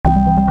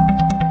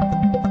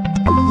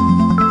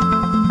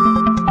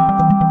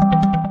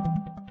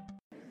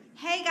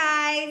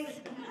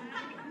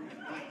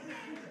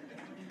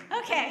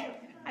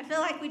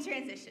we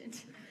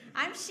transitioned.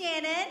 I'm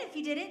Shannon, if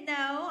you didn't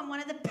know. I'm one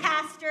of the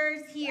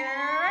pastors here.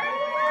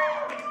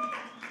 I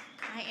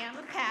am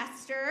a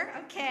pastor,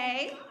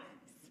 okay.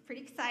 It's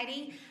pretty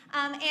exciting.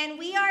 And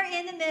we are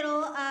in the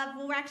middle of,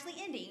 well, we're actually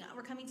ending.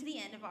 We're coming to the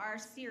end of our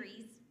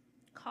series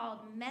called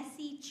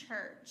Messy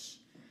Church.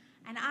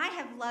 And I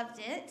have loved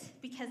it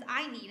because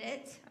I need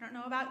it. I don't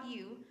know about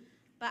you,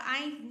 but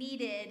I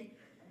needed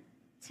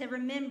to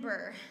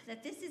remember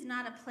that this is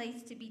not a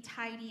place to be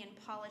tidy and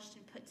polished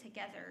and put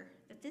together,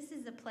 that this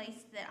is a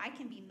place that I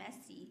can be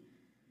messy.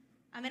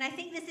 I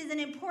think this is an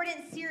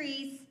important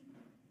series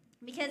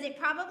because it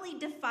probably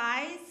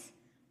defies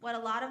what a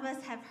lot of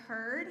us have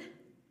heard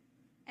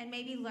and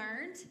maybe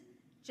learned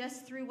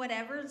just through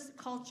whatever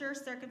culture,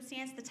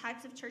 circumstance, the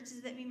types of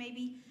churches that we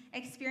maybe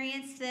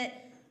experienced,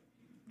 that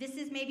this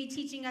is maybe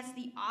teaching us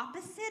the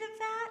opposite of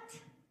that.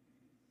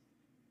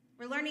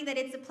 We're learning that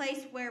it's a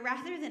place where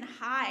rather than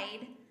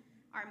hide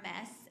our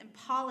mess and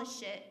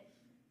polish it,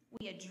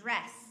 we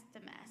address the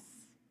mess.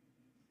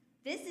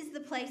 This is the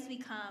place we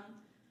come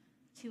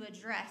to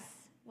address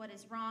what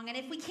is wrong. And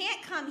if we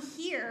can't come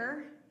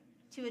here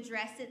to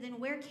address it, then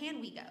where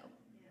can we go?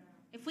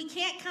 If we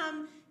can't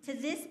come to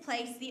this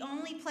place, the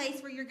only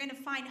place where you're going to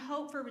find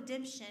hope for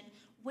redemption,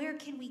 where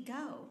can we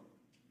go?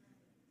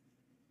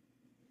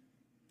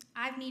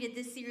 I've needed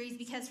this series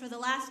because for the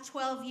last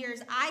 12 years,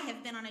 I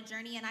have been on a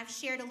journey, and I've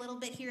shared a little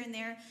bit here and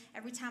there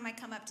every time I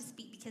come up to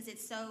speak because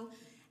it's so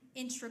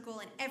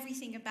integral in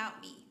everything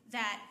about me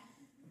that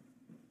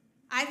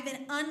I've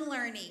been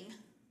unlearning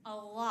a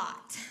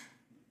lot.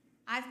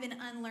 I've been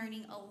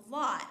unlearning a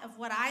lot of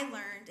what I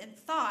learned and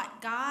thought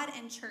God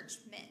and church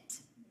meant.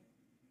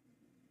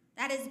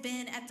 That has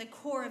been at the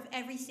core of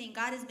everything.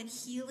 God has been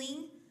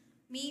healing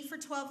me for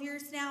 12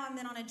 years now. I've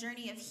been on a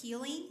journey of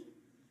healing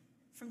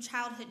from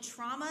childhood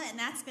trauma, and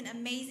that's been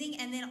amazing.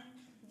 And then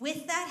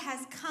with that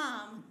has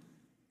come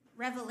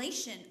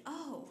revelation.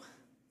 Oh,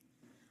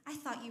 I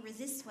thought you were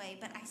this way,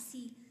 but I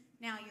see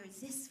now you're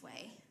this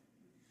way.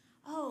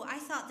 Oh, I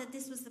thought that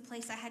this was the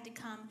place I had to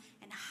come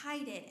and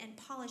hide it and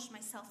polish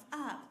myself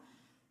up,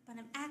 but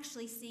I'm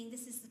actually seeing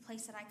this is the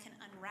place that I can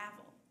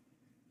unravel.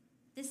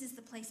 This is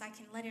the place I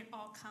can let it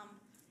all come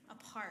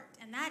apart.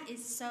 And that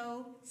is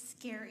so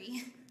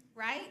scary,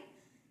 right?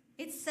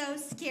 It's so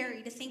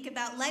scary to think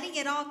about letting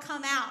it all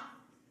come out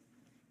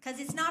because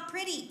it's not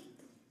pretty.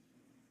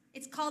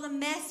 It's called a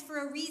mess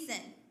for a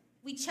reason.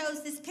 We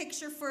chose this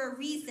picture for a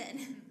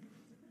reason.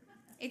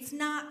 It's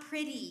not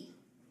pretty.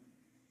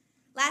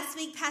 Last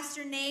week,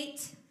 Pastor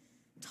Nate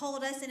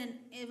told us, and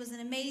it was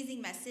an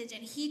amazing message,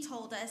 and he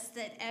told us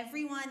that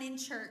everyone in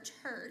church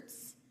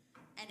hurts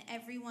and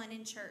everyone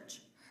in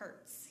church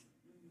hurts.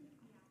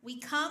 We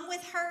come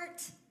with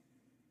hurt,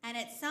 and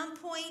at some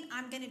point,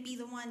 I'm going to be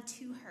the one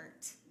to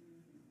hurt.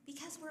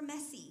 Because we're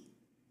messy.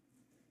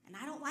 And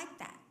I don't like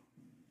that.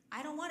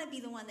 I don't want to be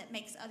the one that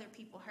makes other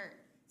people hurt.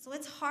 So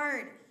it's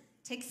hard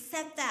to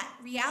accept that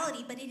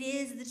reality, but it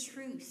is the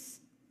truth.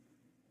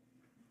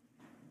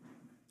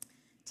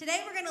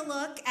 Today we're going to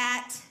look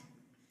at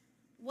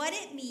what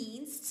it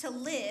means to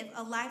live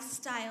a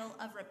lifestyle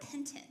of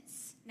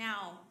repentance.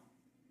 Now,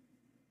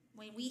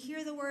 when we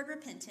hear the word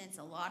repentance,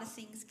 a lot of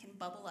things can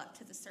bubble up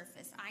to the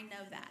surface. I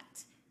know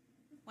that.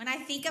 When I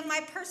think of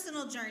my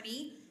personal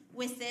journey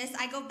with this,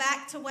 I go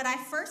back to what I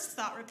first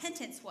thought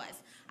repentance was.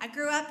 I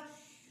grew up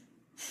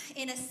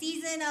in a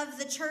season of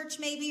the church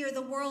maybe, or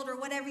the world, or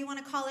whatever you want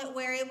to call it,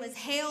 where it was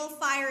hail,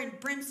 fire, and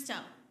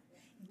brimstone.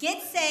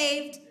 Get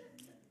saved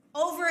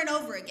over and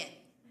over again.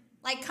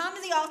 Like, come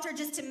to the altar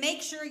just to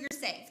make sure you're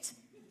saved.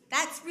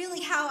 That's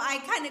really how I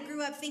kind of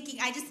grew up thinking.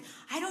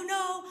 I don't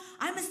know,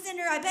 I'm a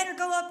sinner, I better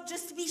go up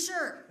just to be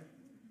sure.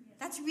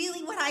 That's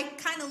really what I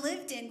kind of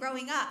lived in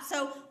growing up.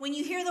 So when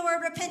you hear the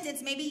word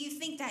repentance, maybe you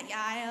think that,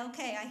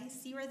 okay, I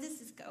see where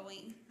this is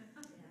going.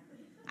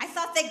 I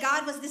thought that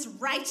God was this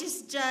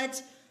righteous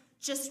judge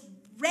just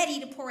ready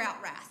to pour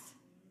out wrath,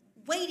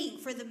 waiting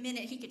for the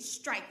minute he could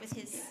strike with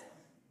his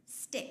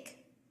stick.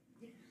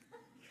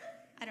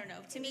 I don't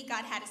know. To me,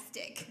 God had a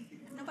stick.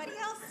 Nobody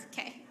else?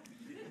 Okay.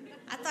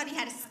 I thought he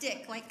had a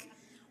stick.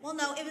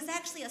 No, it was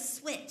actually a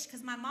switch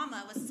because my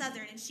mama was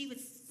Southern and she would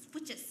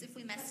switch us if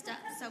we messed up.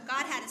 So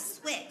God had a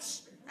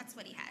switch. That's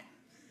what he had.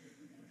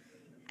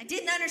 I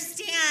didn't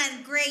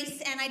understand grace,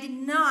 and I did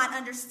not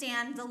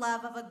understand the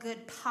love of a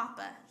good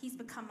papa. He's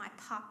become my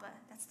papa.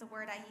 That's the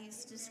word I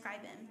use to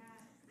describe him.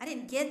 I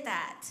didn't get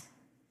that.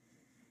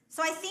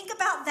 So I think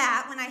about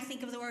that when I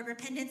think of the word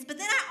repentance, but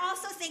then I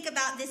also think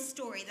about this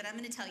story that I'm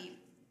going to tell you.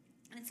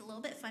 And it's a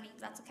little bit funny,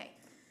 but that's okay.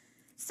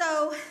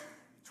 So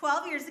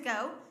 12 years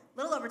ago, a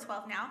little over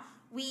 12 now,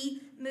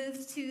 we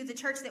moved to the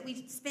church that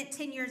we spent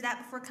 10 years at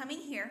before coming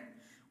here,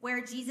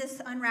 where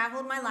Jesus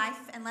unraveled my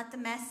life and let the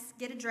mess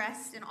get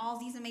addressed, and all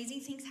these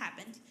amazing things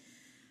happened.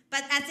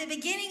 But at the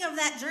beginning of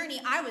that journey,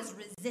 I was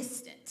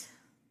resistant.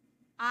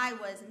 I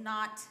was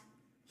not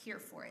here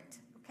for it,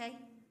 okay?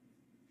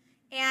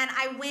 And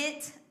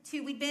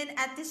we'd been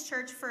at this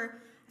church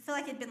for, I feel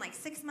like it'd been like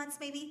 6 months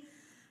maybe,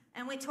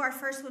 and went to our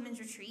first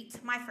women's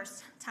retreat, my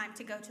first time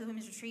to go to the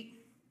women's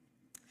retreat.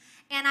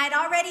 And I'd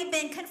already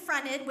been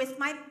confronted with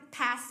my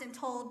past and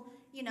told,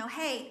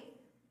 hey,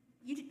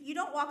 you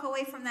don't walk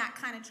away from that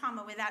kind of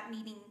trauma without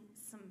needing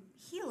some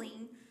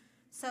healing.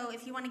 So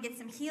if you want to get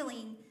some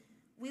healing,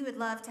 we would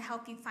love to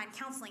help you find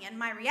counseling. And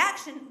my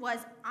reaction was,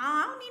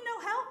 I don't need no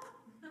help.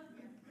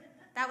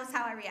 That was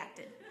how I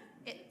reacted.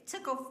 It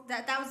took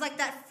that was like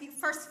that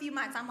first few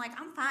months. I'm like,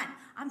 I'm fine.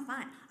 I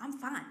am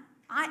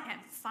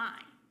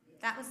fine.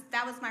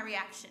 That was my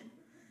reaction.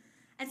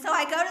 And so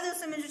I go to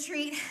this women's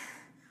retreat.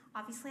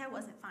 Obviously, I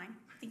wasn't fine.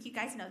 I think you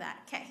guys know that.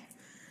 Okay.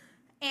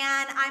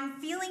 And I'm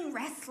feeling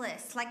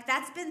restless. Like,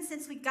 that's been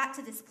since we got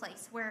to this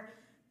place where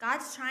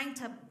God's trying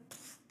to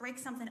break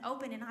something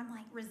open, and I'm,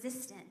 like,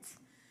 resistant.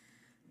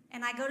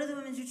 And I go to the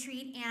women's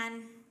retreat,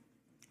 and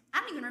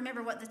I don't even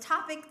remember what the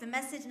topic, the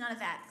message, none of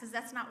that, because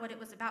that's not what it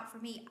was about for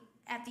me.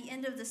 At the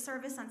end of the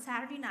service on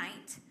Saturday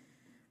night,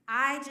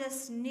 I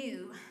just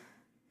knew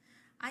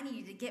I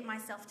needed to get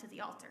myself to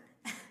the altar.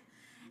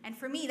 And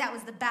for me, that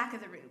was the back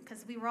of the room,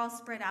 because we were all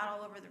spread out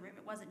all over the room.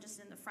 It wasn't just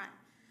in the front.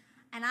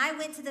 And I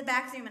went to the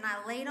back room, and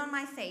I laid on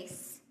my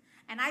face,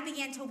 and I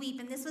began to weep.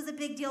 And this was a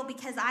big deal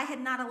because I had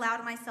not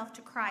allowed myself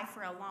to cry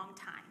for a long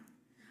time.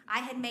 I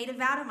had made a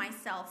vow to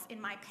myself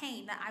in my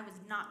pain that I was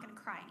not going to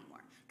cry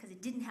anymore because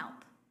it didn't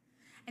help.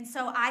 And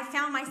so I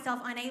found myself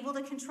unable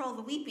to control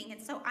the weeping,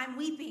 and so I'm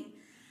weeping.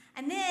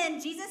 And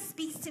then Jesus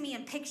speaks to me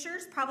in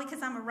pictures, probably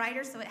because I'm a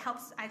writer, so it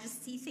helps. I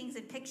just see things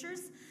in pictures.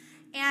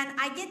 And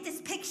I get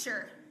this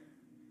picture.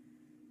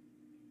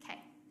 Okay.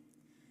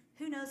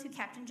 Who knows who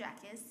Captain Jack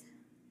is?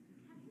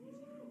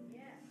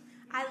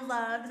 I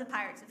loved the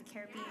Pirates of the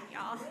Caribbean,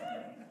 y'all.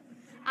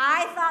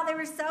 I thought they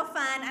were so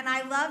fun, and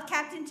I loved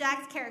Captain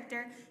Jack's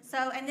character.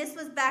 So, and this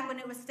was back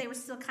when they were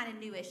still kind of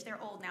newish. They're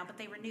old now, but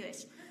they were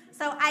newish.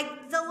 So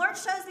the Lord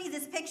shows me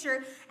this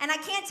picture, and I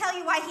can't tell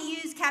you why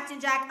he used Captain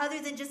Jack other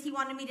than just he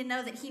wanted me to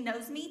know that he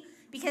knows me,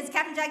 because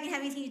Captain Jack didn't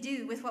have anything to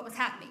do with what was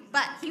happening.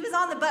 But he was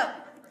on the boat.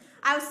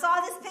 I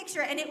saw this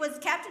picture, and it was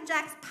Captain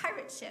Jack's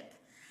pirate ship,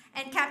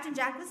 and Captain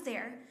Jack was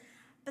there.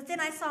 But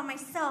then I saw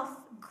myself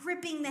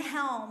gripping the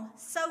helm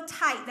so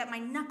tight that my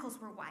knuckles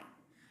were white.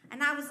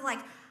 And I was like,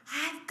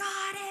 I've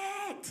got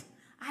it.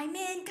 I'm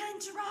in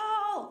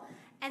control.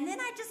 And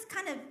then I just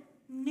kind of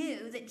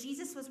knew that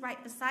Jesus was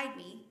right beside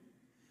me.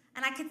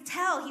 And I could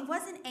tell he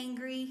wasn't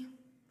angry.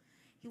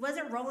 He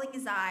wasn't rolling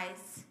his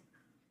eyes.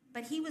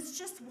 But he was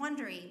just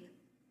wondering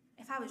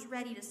if I was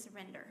ready to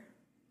surrender.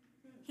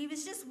 He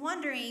was just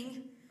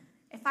wondering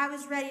if I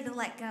was ready to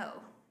let go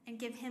and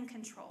give him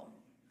control.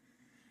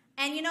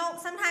 And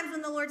sometimes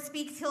when the Lord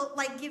speaks, he'll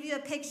give you a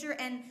picture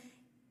and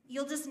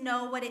you'll just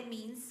know what it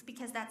means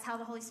because that's how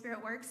the Holy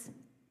Spirit works.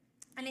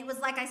 And it was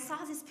like I saw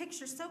this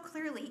picture so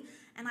clearly,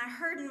 and I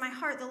heard in my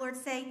heart the Lord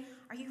say,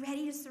 "Are you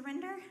ready to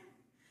surrender?"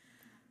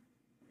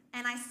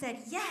 And I said,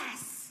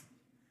 "Yes."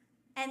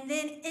 And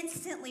then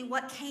instantly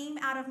what came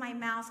out of my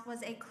mouth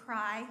was a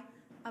cry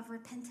of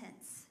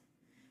repentance.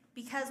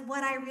 Because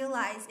what I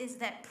realized is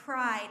that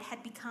pride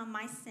had become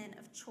my sin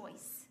of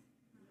choice.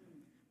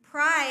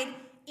 Pride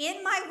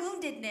in my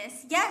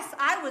woundedness, yes,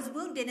 I was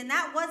wounded, and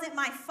that wasn't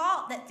my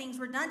fault that things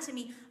were done to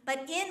me.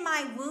 But in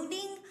my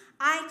wounding,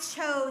 I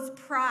chose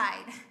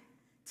pride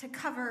to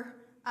cover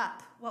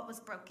up what was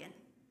broken.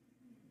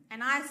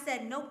 And I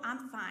said, "Nope,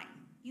 I'm fine.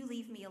 You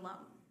leave me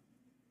alone."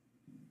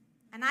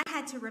 And I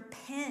had to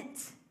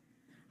repent.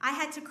 I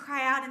had to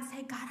cry out and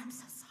say, "God, I'm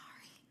so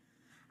sorry.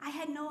 I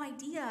had no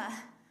idea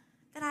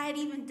that I had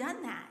even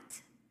done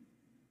that.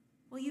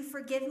 Will you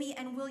forgive me,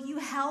 and will you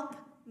help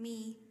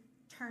me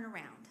turn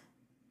around?"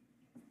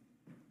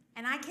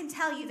 And I can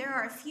tell you there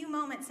are a few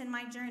moments in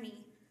my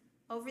journey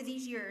over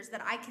these years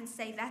that I can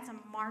say that's a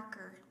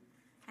marker.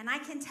 And I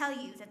can tell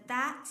you that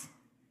that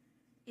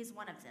is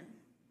one of them.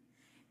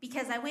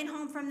 Because I went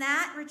home from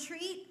that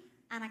retreat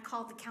and I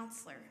called the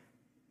counselor.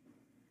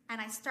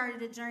 And I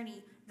started a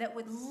journey that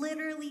would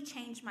literally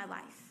change my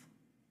life.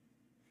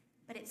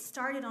 But it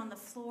started on the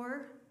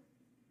floor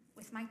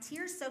with my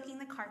tears soaking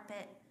the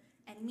carpet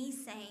and me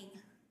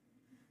saying,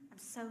 "I'm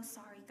so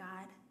sorry,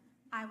 God.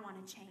 I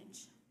want to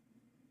change."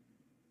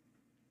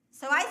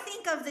 So I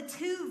think of the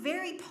two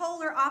very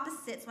polar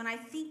opposites when I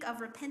think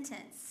of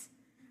repentance.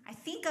 I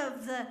think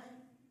of the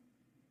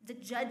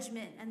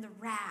judgment and the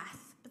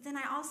wrath. But then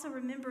I also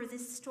remember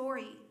this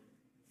story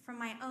from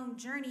my own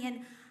journey.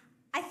 And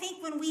I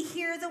think when we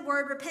hear the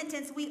word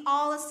repentance, we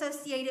all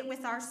associate it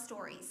with our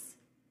stories.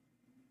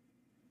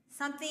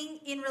 Something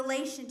in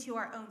relation to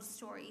our own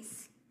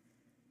stories.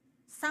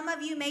 Some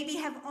of you maybe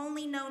have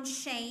only known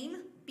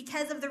shame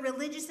because of the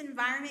religious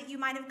environment you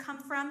might have come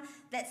from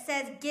that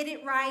says, get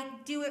it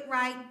right, do it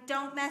right,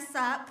 don't mess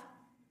up,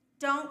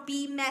 don't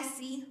be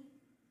messy.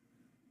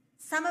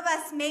 Some of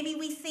us, maybe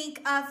we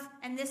think of,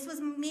 and this was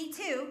me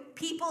too,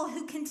 people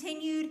who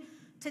continued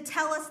to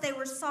tell us they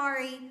were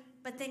sorry,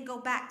 but then go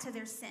back to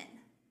their sin.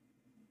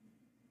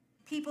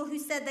 People who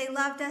said they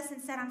loved us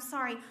and said, "I'm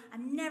sorry,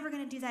 I'm never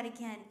going to do that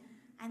again,"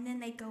 and then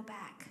they go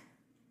back.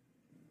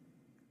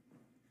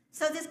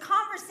 So this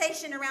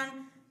conversation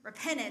around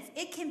repentance,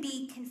 it can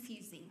be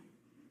confusing.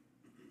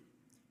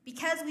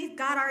 because we've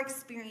got our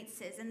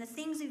experiences and the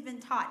things we've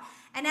been taught.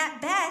 And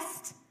at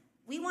best,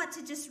 we want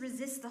to just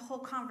resist the whole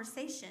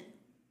conversation,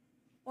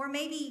 or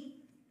maybe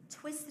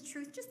twist the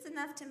truth just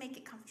enough to make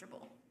it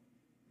comfortable.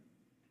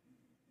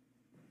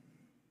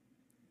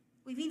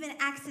 We've even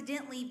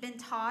accidentally been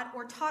taught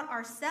or taught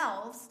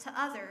ourselves to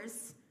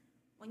others,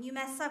 when you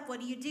mess up,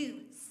 what do?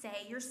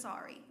 Say you're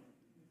sorry.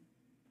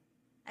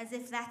 As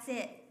if that's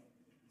it.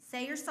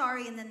 Say you're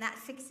sorry and then that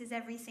fixes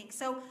everything.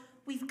 So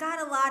we've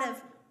got a lot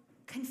of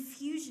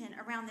confusion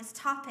around this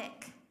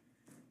topic.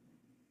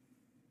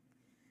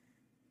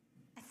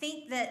 I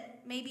think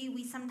that maybe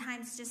we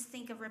sometimes just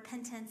think of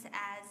repentance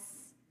as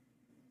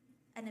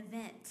an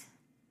event,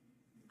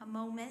 a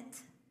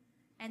moment,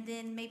 and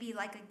then maybe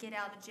like a get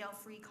out of jail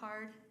free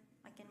card,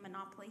 like in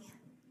Monopoly.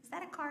 Is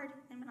that a card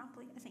in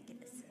Monopoly? I think it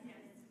is.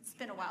 It's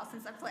been a while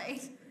since I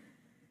played.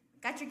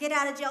 Got your get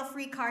out of jail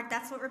free card.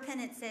 That's what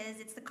repentance is.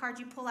 It's the card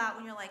you pull out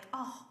when you're like,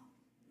 oh,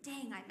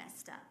 dang, I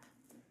messed up.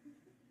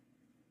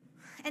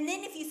 And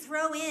then if you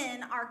throw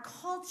in our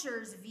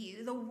culture's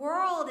view, the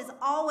world is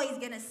always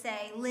going to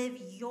say, live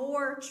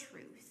your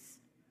truth.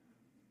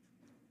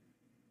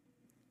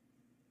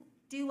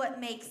 Do what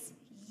makes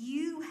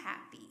you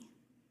happy.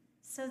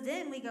 So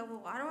then we go,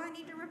 well, why do I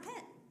need to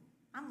repent?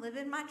 I'm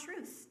living my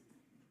truth.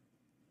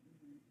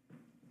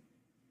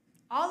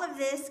 All of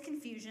this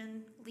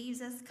confusion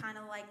leaves us kind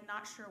of like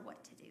not sure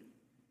what to do.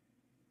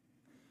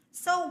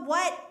 So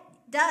what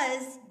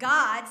does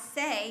God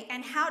say,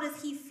 and how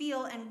does he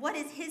feel, and what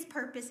is his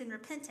purpose in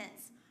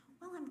repentance?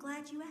 Well, I'm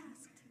glad you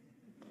asked,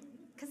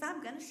 because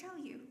I'm going to show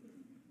you.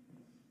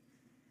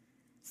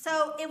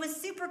 So it was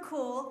super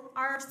cool.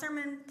 Our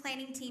sermon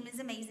planning team is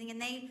amazing,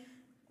 and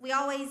we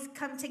always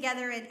come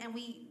together and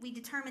we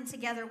determine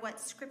together what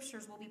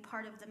scriptures will be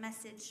part of the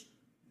message.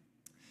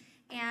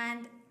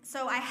 And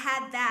so I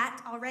had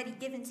that already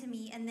given to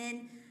me, and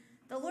then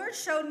the Lord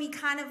showed me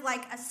kind of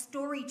like a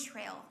story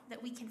trail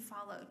that we can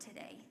follow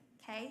today,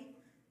 okay?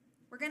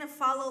 We're going to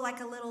follow like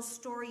a little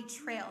story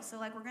trail. So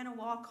like we're going to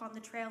walk on the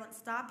trail and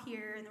stop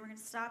here, and then we're going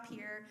to stop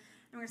here,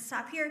 and we're going to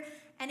stop here.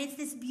 And it's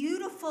this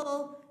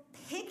beautiful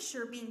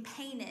picture being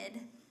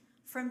painted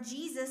from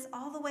Jesus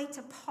all the way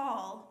to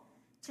Paul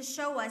to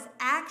show us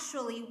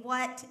actually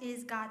what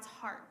is God's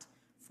heart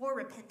for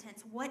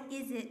repentance. What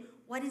is it?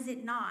 What is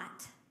it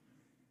not?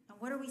 And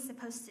what are we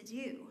supposed to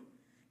do?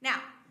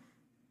 Now,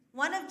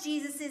 one of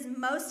Jesus'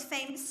 most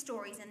famous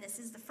stories, and this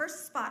is the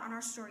first spot on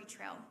our story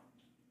trail.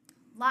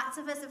 Lots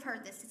of us have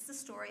heard this. It's the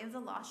story of the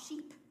lost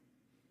sheep.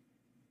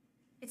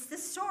 It's the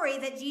story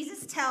that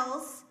Jesus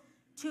tells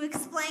to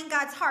explain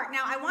God's heart.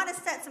 Now, I want to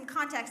set some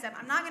context up.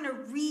 I'm not going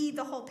to read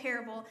the whole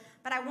parable,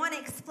 but I want to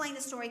explain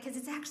the story because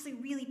it's actually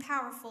really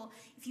powerful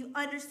if you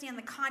understand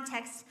the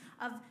context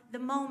of the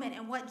moment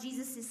and what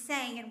Jesus is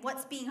saying and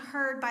what's being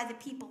heard by the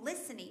people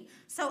listening.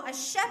 So a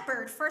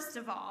shepherd, first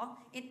of all,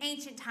 in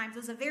ancient times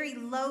was a very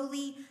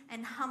lowly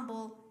and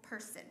humble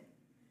person.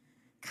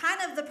 Kind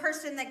of the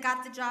person that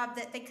got the job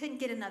that they couldn't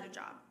get another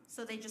job,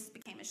 so they just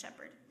became a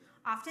shepherd.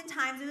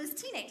 Oftentimes it was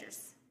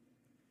teenagers.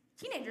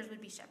 Teenagers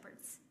would be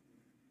shepherds.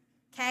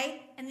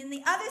 Okay? And then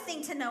the other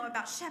thing to know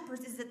about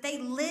shepherds is that they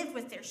live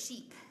with their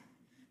sheep.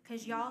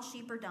 Because y'all,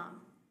 sheep are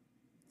dumb.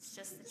 It's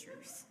just the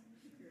truth.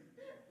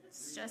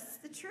 It's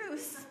just the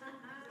truth.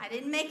 I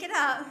didn't make it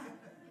up.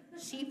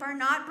 Sheep are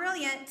not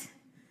brilliant.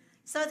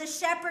 So the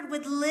shepherd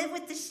would live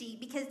with the sheep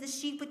because the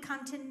sheep would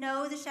come to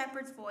know the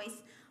shepherd's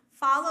voice,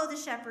 follow the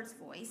shepherd's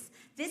voice.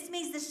 This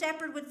means the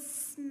shepherd would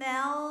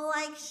smell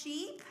like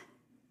sheep.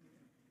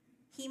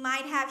 He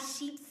might have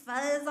sheep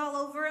fuzz all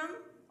over him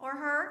or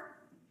her.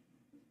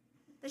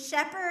 The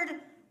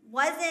shepherd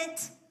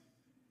wasn't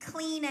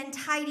clean and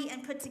tidy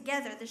and put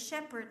together. The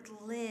shepherd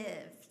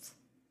lived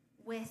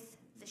with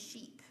the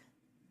sheep.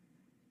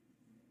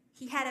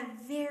 He had a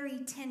very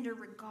tender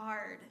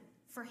regard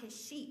for his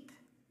sheep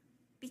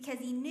because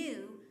he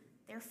knew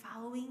they're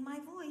following my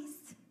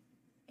voice.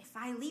 If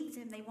I leave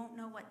them, they won't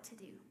know what to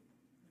do.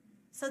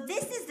 So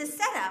this is the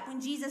setup when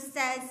Jesus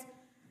says,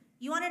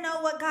 you want to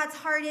know what God's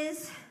heart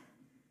is?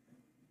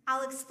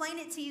 I'll explain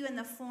it to you in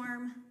the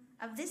form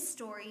of this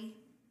story.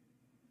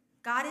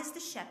 God is the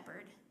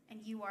shepherd,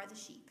 and you are the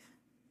sheep.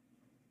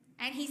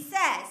 And he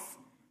says,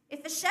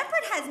 if a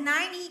shepherd has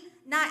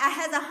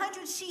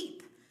 100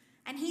 sheep,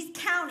 and he's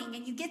counting,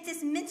 and you get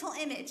this mental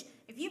image,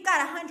 if you've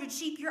got 100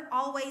 sheep, you're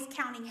always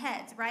counting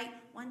heads, right?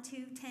 1,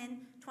 2,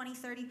 10, 20,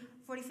 30,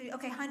 40, 50,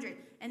 okay, 100.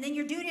 And then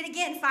you're doing it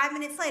again 5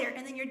 minutes later,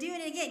 and then you're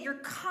doing it again. You're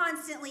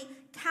constantly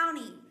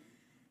counting.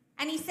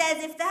 And he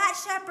says, if that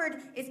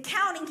shepherd is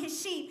counting his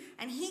sheep,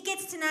 and he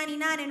gets to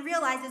 99 and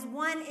realizes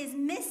one is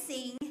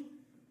missing,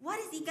 what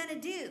is he going to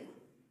do?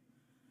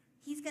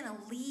 He's going to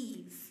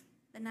leave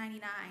the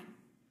 99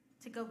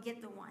 to go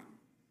get the one.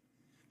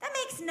 That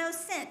makes no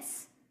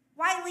sense.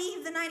 Why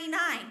leave the 99?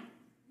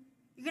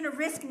 You're going to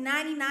risk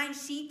 99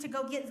 sheep to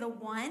go get the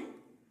one?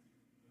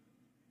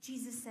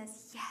 Jesus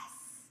says, yes,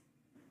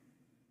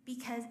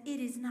 because it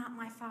is not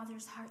my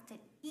Father's heart that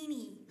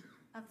any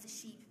of the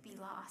sheep be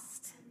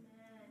lost.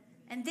 Amen.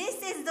 And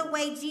this is the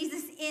way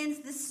Jesus ends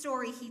the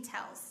story he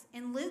tells.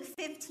 In Luke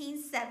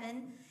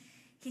 15:7,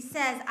 he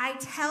says, I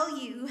tell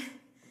you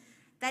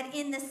that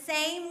in the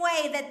same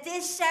way that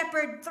this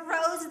shepherd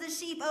throws the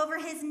sheep over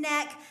his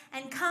neck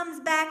and comes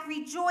back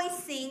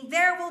rejoicing,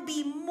 there will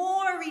be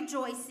more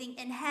rejoicing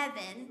in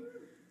heaven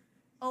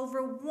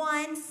over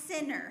one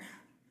sinner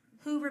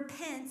who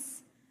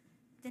repents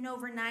than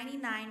over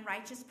 99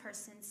 righteous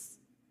persons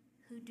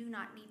who do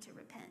not need to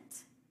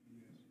repent.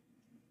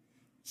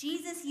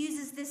 Jesus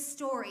uses this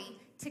story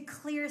to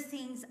clear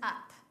things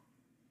up.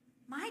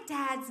 My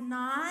dad's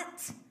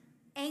not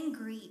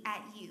angry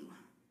at you.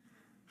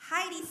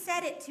 Heidi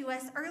said it to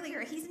us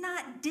earlier. He's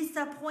not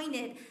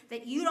disappointed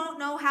that you don't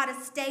know how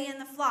to stay in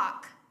the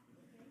flock.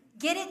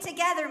 Get it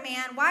together,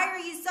 man. Why are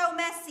you so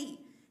messy?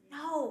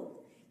 No,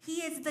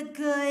 he is the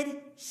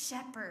good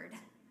shepherd.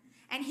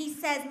 And he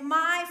says,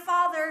 my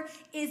Father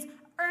is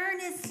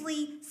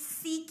earnestly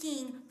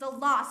seeking the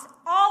lost.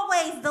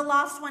 Always the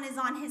lost one is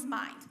on his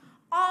mind.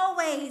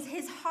 Always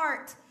his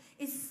heart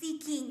is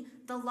seeking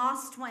the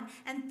lost one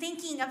and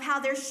thinking of how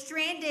they're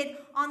stranded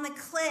on the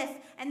cliff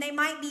and they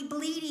might be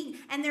bleeding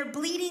and they're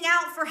bleeding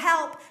out for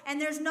help and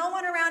there's no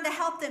one around to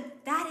help them.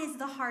 That is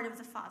the heart of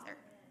the Father.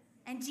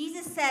 And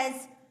Jesus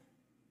says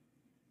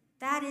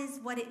that is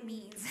what it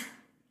means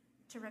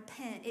to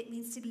repent. It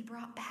means to be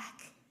brought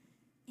back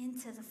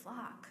into the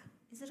flock.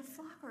 Is it a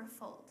flock or a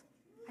fold?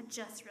 I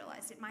just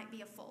realized it might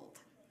be a fold.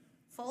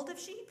 Fold of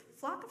sheep?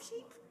 Flock of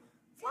sheep?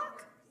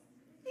 Flock?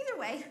 Either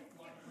way.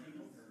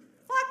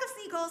 Flock of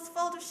seagulls,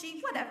 fold of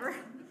sheep, whatever.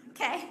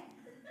 Okay?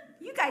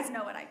 You guys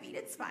know what I mean.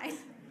 It's fine.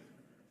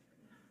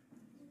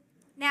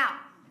 Now,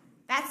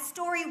 that's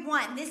story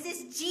one. This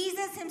is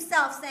Jesus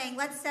himself saying,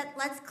 let's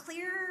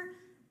clear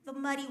the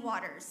muddy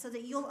waters so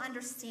that you'll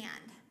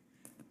understand.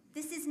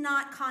 This is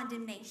not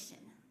condemnation.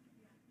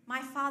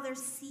 My Father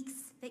seeks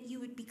that you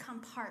would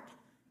become part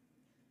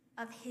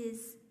of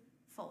his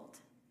fold.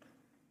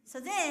 So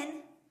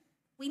then,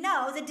 we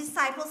know the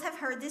disciples have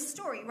heard this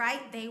story,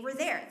 right? They were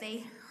there.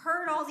 They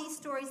heard all these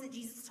stories that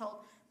Jesus told.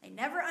 They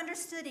never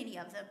understood any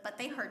of them, but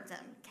they heard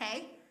them,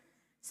 okay?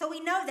 So we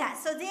know that.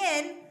 So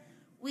then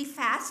we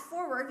fast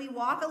forward. We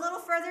walk a little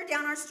further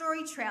down our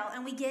story trail,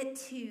 and we get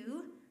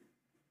to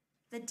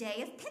the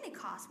day of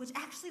Pentecost, which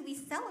actually we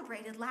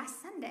celebrated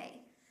last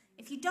Sunday.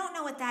 If you don't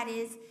know what that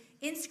is,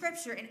 in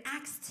Scripture, in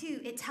Acts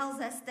 2, it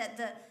tells us that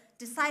the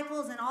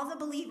disciples and all the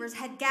believers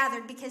had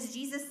gathered because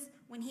Jesus,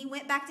 when he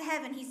went back to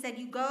heaven, he said,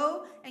 you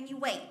go and you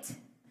wait.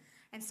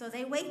 And so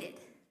they waited,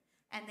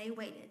 and they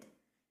waited.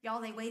 Y'all,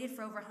 they waited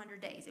for over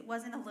 100 days. It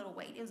wasn't a little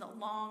wait. It was a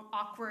long,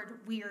 awkward,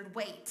 weird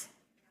wait.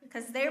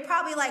 Because they're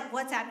probably like,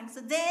 what's happening?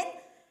 So then,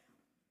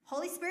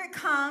 Holy Spirit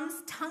comes,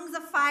 tongues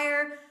of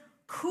fire,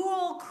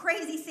 cool,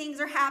 crazy things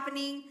are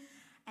happening,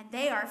 and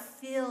they are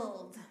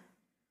filled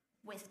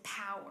with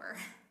power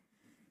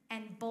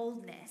and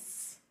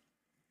boldness.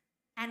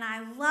 And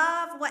I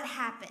love what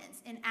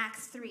happens in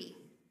Acts 3.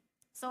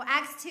 So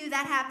Acts 2,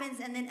 that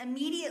happens, and then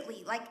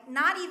immediately, like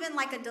not even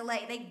like a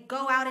delay, they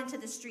go out into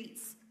the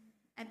streets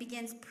and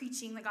begins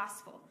preaching the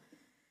gospel.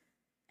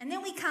 And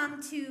then we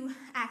come to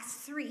Acts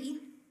 3.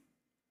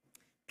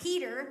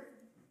 Peter,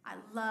 I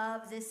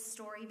love this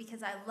story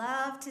because I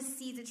love to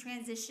see the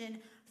transition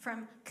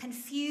from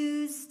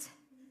confused,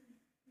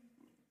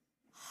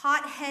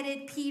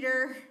 hot-headed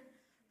Peter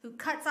who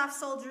cuts off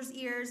soldiers'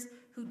 ears,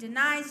 who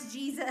denies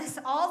Jesus,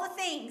 all the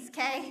things,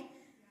 okay?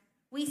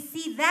 We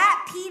see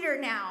that Peter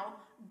now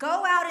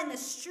go out in the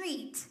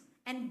street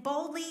and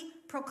boldly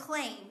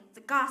proclaim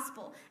the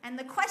gospel. And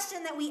the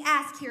question that we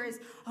ask here is,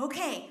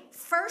 okay,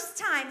 first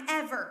time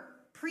ever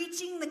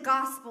preaching the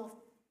gospel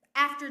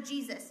after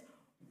Jesus,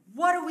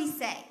 what do we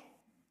say?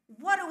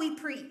 What do we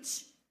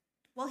preach?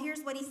 Well,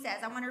 here's what he says.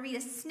 I want to read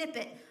a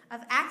snippet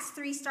of Acts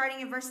 3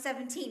 starting in verse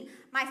 17.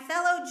 My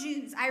fellow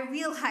Jews, I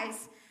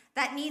realize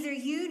that neither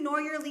you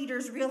nor your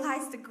leaders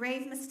realize the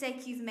grave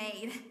mistake you've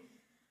made.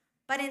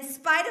 But in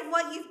spite of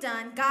what you've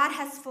done, God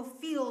has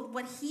fulfilled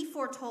what he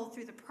foretold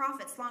through the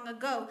prophets long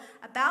ago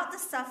about the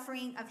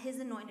suffering of his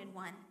anointed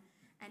one.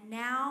 And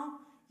now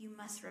you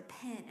must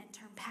repent and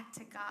turn back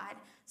to God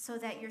so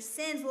that your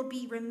sins will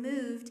be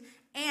removed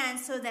and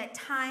so that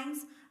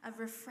times of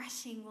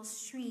refreshing will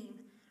stream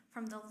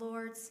from the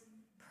Lord's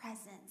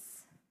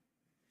presence.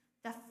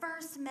 The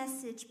first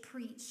message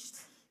preached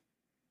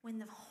when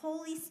the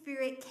Holy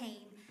Spirit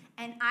came,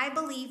 and I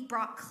believe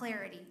brought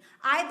clarity.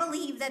 I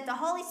believe that the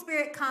Holy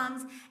Spirit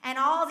comes and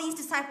all these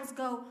disciples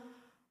go,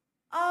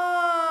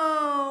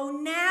 oh,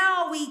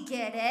 now we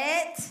get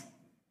it.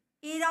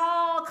 It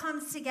all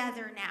comes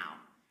together now.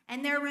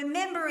 And they're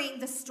remembering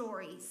the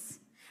stories.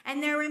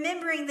 And they're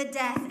remembering the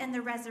death and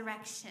the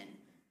resurrection.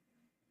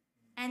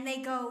 And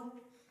they go,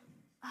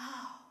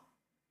 oh,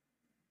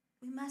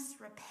 we must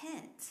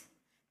repent.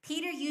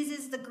 Peter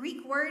uses the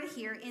Greek word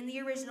here in the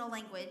original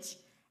language,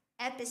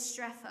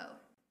 epistrepho,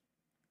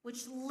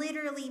 which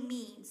literally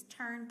means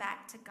turn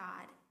back to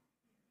God.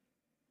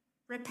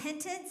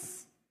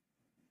 Repentance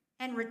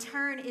and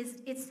return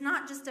it's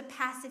not just a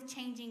passive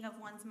changing of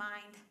one's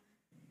mind.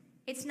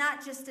 It's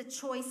not just a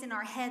choice in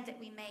our head that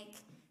we make.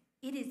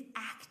 It is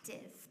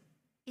active.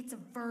 It's a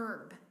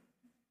verb.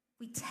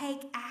 We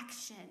take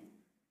action.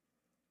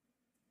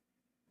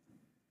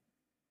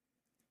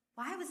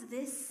 Why was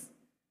this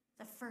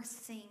the first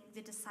thing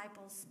the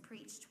disciples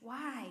preached?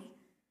 Why?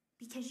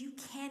 Because you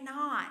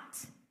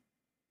cannot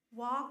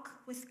walk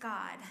with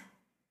God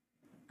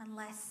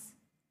unless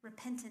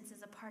repentance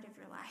is a part of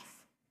your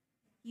life.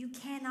 You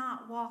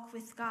cannot walk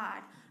with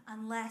God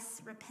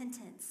unless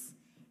repentance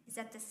is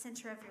at the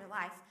center of your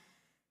life.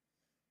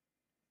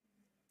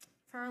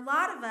 For a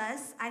lot of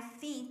us, I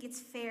think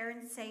it's fair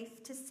and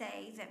safe to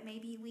say that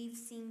maybe we've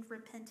seen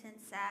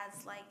repentance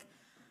as like,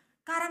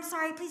 God, I'm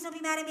sorry. Please don't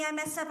be mad at me. I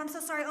messed up. I'm so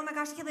sorry. Oh my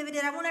gosh, I can't believe I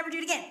did. I won't ever do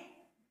it again.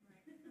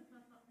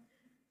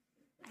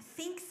 I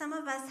think some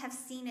of us have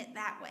seen it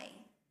that way.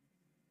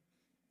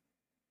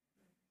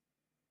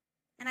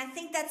 And I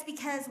think that's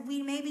because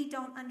we maybe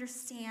don't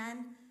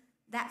understand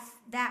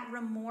that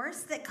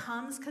remorse that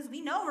comes, because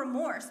we know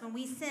remorse when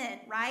we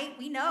sin, right?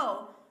 We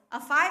know a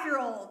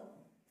 5-year-old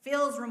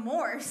feels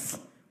remorse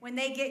when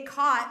they get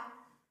caught.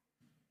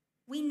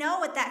 We know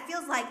what that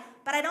feels like,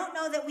 but I don't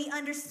know that we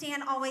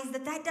understand always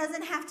that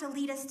doesn't have to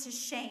lead us to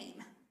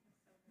shame.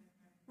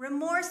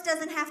 Remorse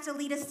doesn't have to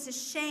lead us to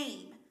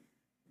shame.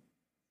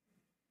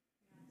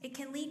 It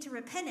can lead to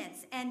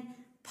repentance. And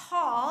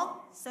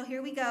Paul, so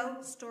here we go,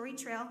 story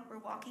trail. We're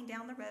walking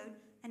down the road,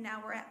 and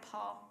now we're at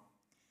Paul.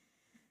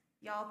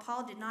 Y'all,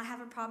 Paul did not have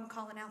a problem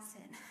calling out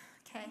sin,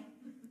 okay?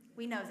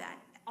 We know that.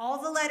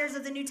 All the letters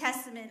of the New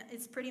Testament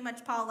is pretty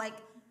much Paul like,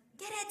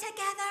 get it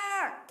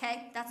together,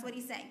 okay? That's what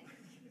he's saying.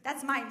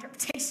 That's my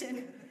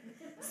interpretation.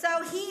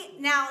 So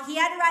he had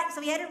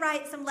to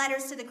write some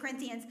letters to the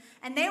Corinthians,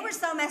 and they were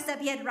so messed up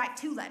he had to write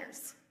 2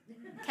 letters,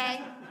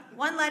 okay?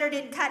 One letter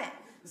didn't cut it.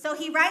 So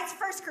he writes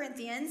 1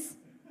 Corinthians,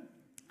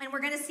 and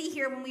we're going to see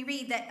here when we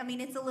read that, I mean,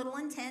 it's a little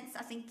intense.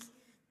 I think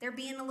they're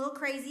being a little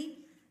crazy,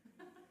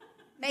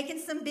 making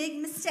some big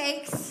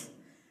mistakes,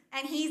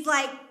 and he's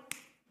like,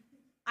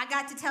 I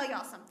got to tell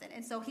y'all something.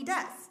 And so he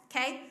does,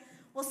 okay?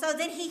 Well, so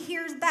then he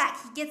hears back.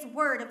 He gets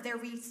word of their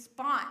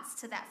response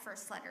to that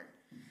first letter.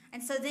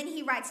 And so then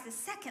he writes the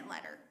second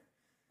letter.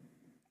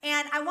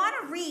 And I want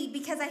to read,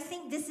 because I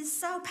think this is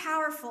so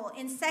powerful.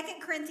 In 2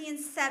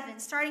 Corinthians 7,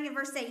 starting in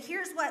verse 8,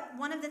 here's what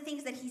one of the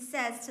things that he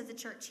says to the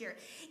church here.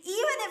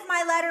 Even if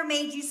my letter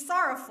made you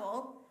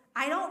sorrowful,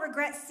 I don't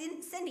regret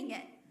sending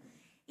it,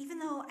 even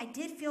though I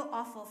did feel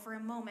awful for a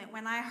moment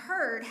when I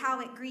heard how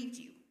it grieved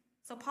you.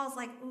 So Paul's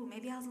like, ooh,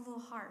 maybe I was a little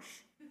harsh.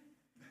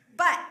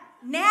 But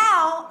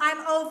now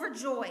I'm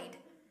overjoyed,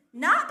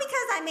 not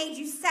because I made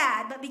you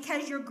sad, but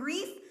because your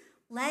grief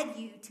led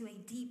you to a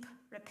deep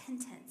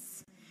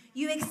repentance.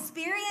 You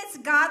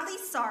experienced godly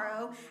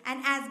sorrow,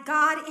 and as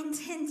God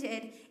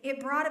intended, it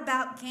brought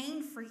about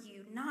gain for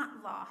you,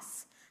 not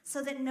loss,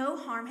 so that no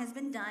harm has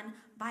been done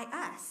by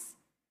us.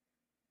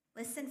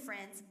 Listen,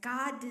 friends,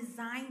 God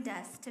designed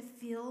us to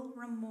feel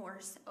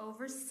remorse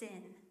over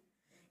sin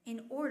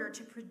in order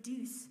to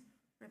produce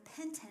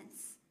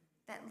repentance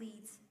that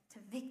leads to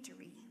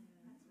victory.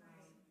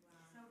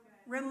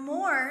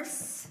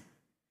 Remorse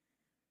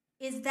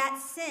is that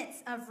sense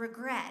of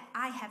regret.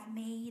 I have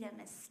made a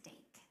mistake.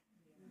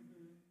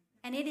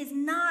 And it is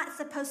not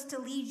supposed to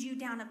lead you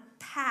down a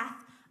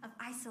path of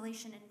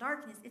isolation and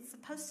darkness. It's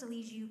supposed to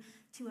lead you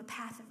to a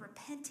path of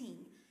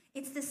repenting.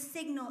 It's the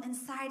signal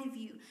inside of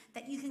you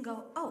that you can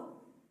go, oh,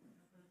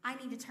 I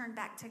need to turn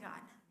back to God.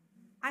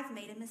 I've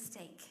made a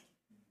mistake.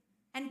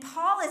 And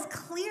Paul is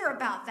clear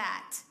about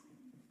that.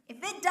 If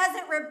it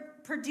doesn't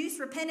produce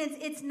repentance,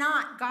 it's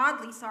not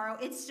godly sorrow.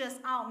 It's just,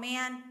 oh,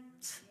 man.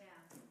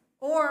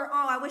 Or,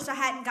 oh, I wish I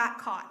hadn't got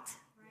caught.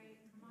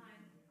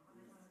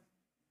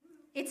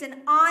 It's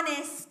an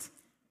honest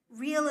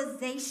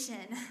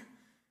realization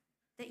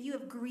that you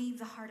have grieved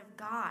the heart of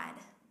God.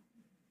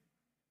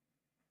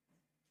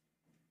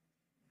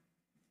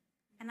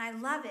 And I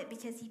love it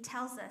because he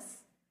tells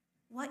us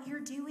what you're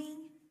doing.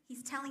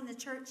 He's telling the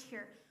church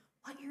here,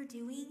 what you're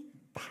doing,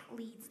 that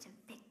leads to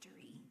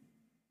victory.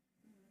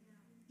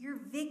 Your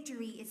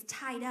victory is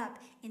tied up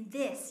in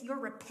this, your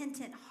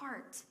repentant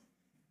heart.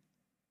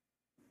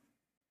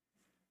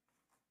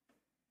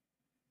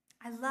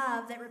 I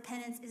love that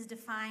repentance is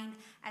defined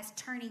as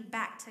turning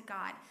back to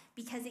God,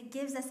 because it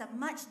gives us a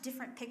much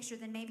different picture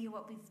than maybe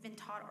what we've been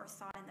taught or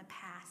thought in the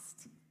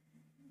past.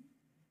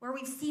 Where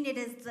we've seen it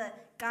as the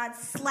God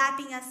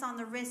slapping us on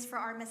the wrist for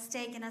our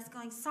mistake and us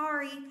going,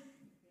 sorry.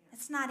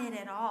 That's not it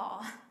at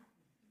all.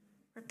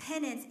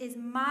 Repentance is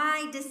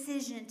my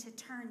decision to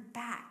turn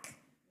back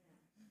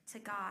to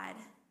God.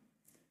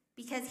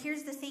 Because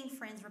here's the thing,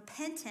 friends.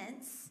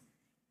 Repentance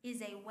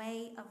is a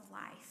way of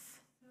life.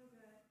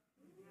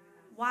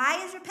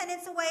 Why is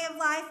repentance a way of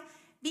life?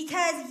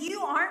 Because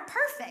you aren't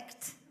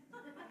perfect.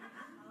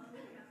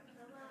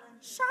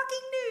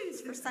 Shocking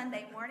news for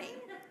Sunday morning.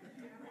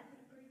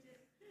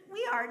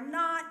 We are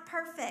not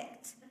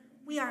perfect.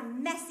 We are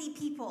messy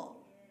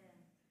people.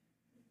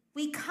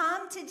 We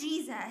come to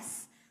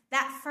Jesus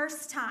that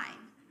first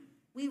time.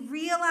 We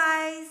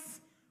realize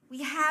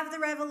we have the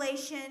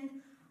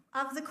revelation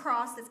of the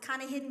cross that's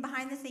kind of hidden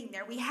behind the thing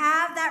there. We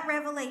have that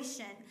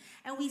revelation,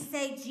 and we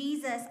say,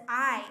 Jesus,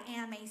 I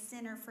am a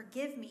sinner.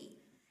 Forgive me.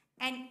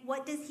 And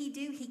what does he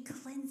do? He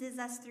cleanses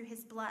us through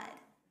his blood.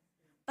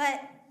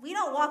 But we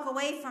don't walk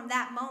away from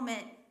that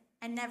moment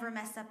and never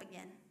mess up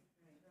again.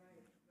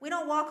 We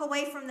don't walk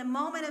away from the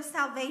moment of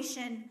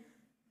salvation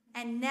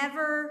and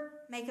never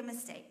make a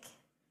mistake.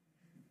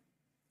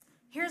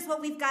 Here's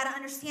what we've got to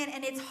understand,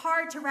 and it's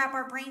hard to wrap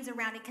our brains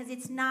around it because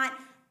it's not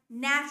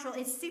natural,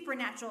 it's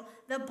supernatural.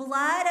 The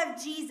blood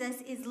of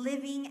Jesus is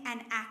living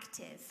and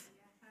active.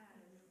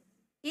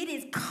 It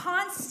is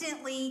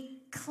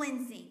constantly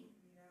cleansing.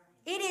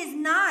 It is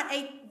not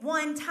a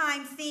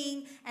one-time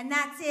thing and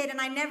that's it,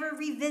 and I never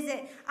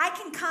revisit. I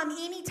can come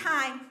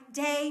anytime,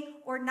 day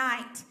or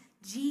night.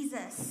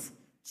 Jesus,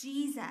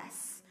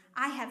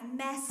 I have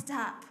messed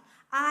up.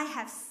 I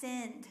have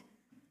sinned.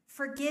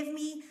 Forgive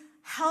me.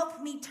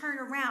 Help me turn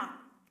around.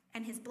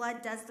 And his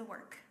blood does the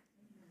work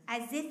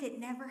as if it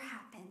never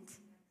happened.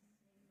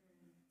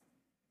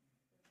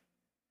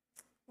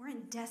 We're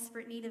in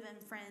desperate need of him,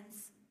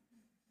 friends.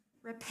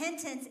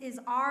 Repentance is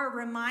our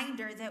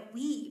reminder that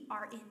we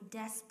are in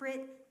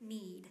desperate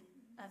need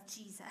of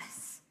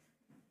Jesus.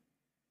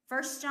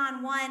 1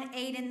 John 1,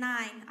 8 and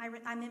 9.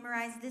 I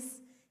memorized this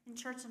in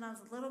church when I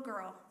was a little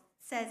girl.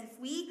 It says, if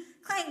we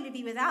claim to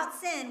be without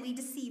sin, we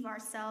deceive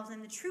ourselves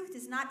and the truth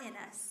is not in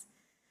us.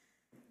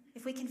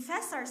 If we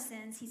confess our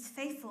sins, he's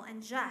faithful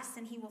and just,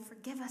 and he will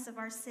forgive us of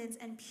our sins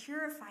and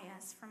purify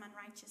us from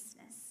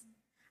unrighteousness.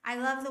 I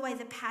love the way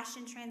the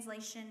Passion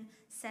Translation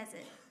says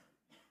it.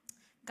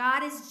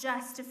 God is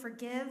just to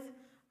forgive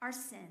our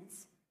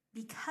sins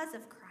because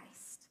of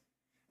Christ,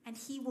 and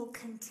he will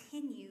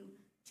continue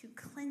to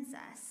cleanse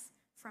us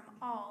from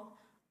all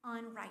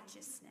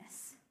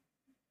unrighteousness.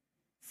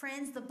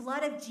 Friends, the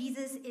blood of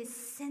Jesus is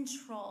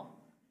central.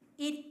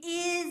 It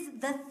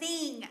is the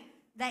thing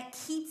that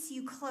keeps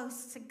you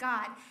close to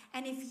God.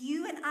 And if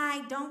you and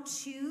I don't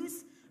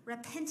choose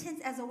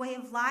repentance as a way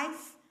of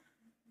life,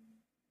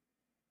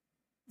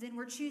 then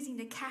we're choosing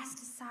to cast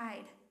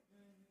aside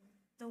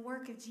the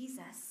work of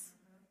Jesus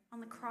on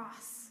the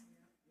cross.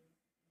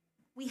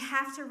 We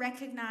have to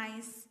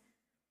recognize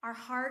our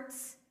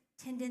heart's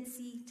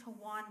tendency to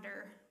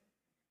wander.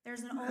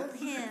 There's an old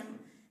hymn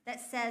that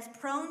says,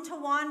 prone to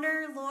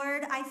wander,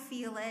 Lord, I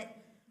feel it.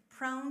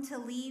 Prone to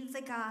leave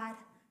the God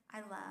I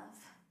love.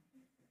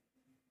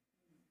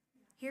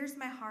 Here's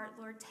my heart,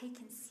 Lord, take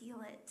and seal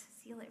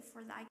it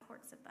for thy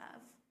courts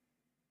above.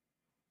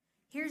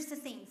 Here's the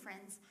thing,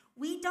 friends.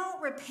 We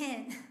don't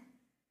repent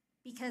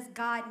because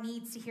God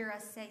needs to hear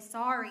us say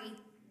sorry.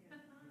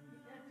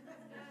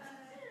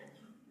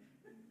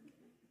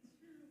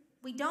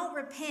 We don't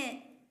repent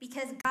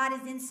because God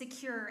is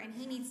insecure and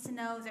he needs to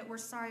know that we're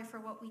sorry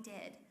for what we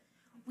did.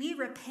 We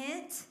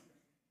repent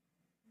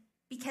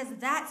because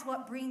that's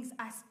what brings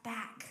us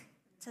back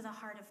to the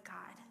heart of God.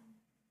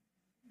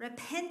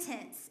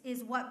 Repentance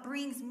is what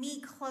brings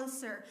me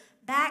closer,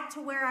 back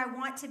to where I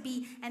want to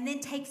be, and then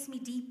takes me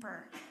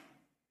deeper.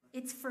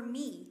 It's for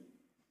me,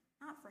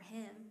 not for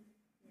him.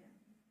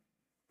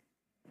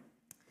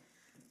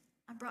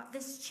 I brought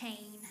this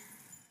chain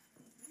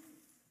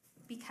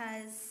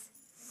because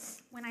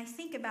when I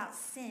think about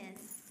sin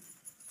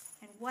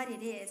and what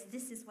it is,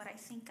 this is what I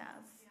think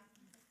of.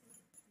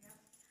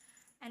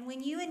 And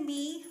when you and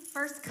me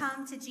first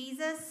come to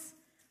Jesus,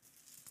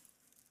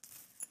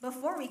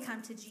 before we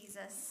come to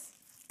Jesus,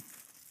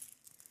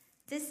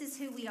 this is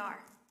who we are.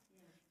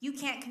 You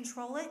can't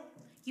control it.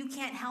 You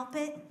can't help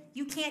it.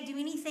 You can't do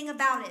anything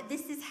about it.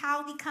 This is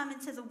how we come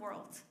into the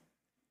world.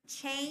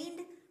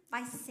 Chained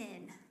by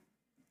sin.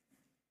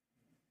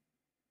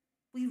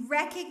 We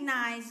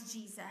recognize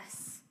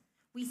Jesus.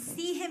 We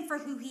see him for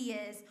who he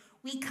is.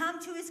 We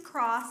come to his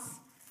cross,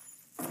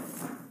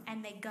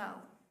 and they go.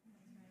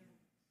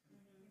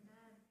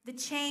 The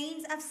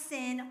chains of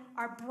sin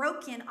are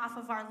broken off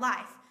of our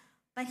life.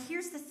 But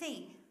here's the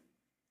thing.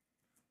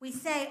 We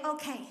say,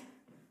 okay,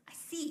 I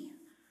see.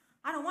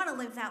 I don't want to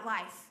live that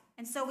life.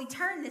 And so we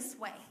turn this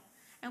way.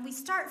 And we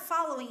start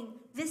following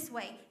this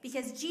way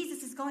because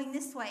Jesus is going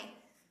this way.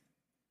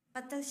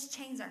 But those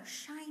chains are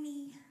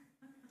shiny.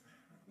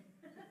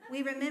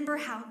 We remember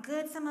how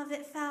good some of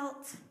it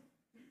felt.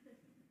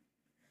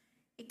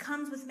 It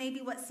comes with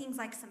maybe what seems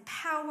like some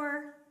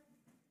power.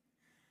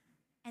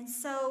 And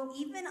so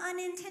even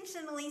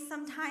unintentionally,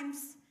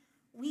 sometimes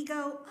we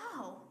go,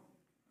 oh,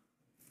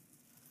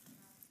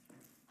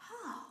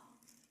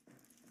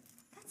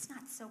 that's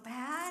not so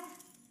bad.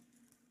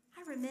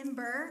 I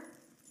remember.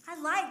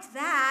 I liked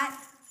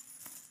that.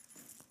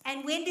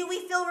 And when do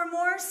we feel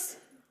remorse?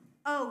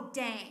 Oh,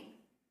 dang.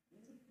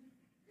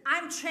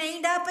 I'm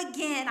chained up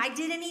again. I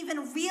didn't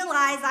even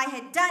realize I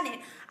had done it.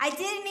 I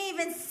didn't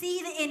even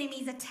see the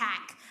enemy's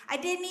attack. I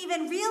didn't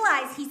even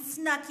realize he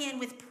snuck in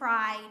with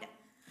pride.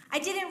 I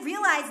didn't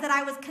realize that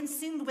I was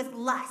consumed with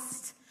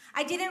lust.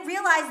 I didn't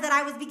realize that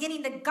I was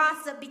beginning to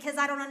gossip because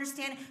I don't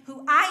understand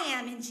who I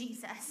am in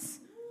Jesus.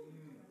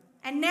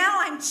 And now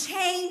I'm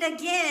chained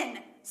again.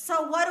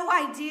 So what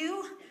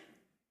do?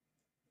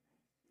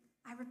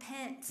 I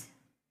repent.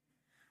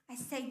 I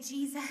say,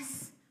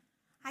 Jesus,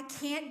 I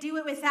can't do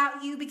it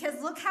without you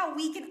because look how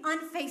weak and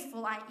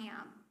unfaithful I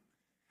am.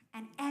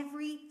 And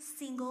every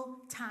single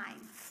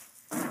time,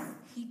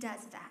 he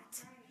does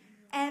that.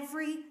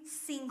 Every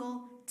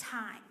single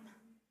time.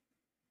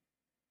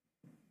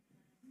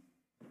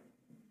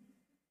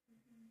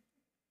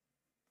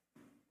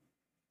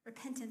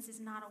 Repentance is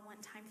not a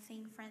one-time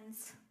thing,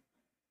 friends.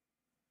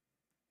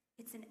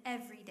 It's an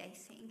everyday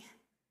thing.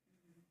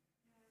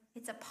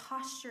 It's a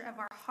posture of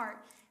our heart,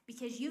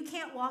 because you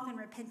can't walk in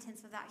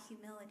repentance without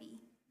humility.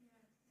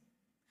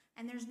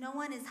 And there's no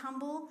one as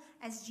humble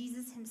as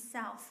Jesus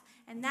himself.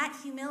 And that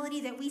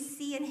humility that we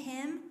see in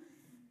him,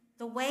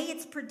 the way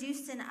it's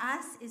produced in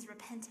us is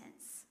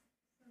repentance.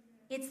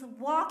 It's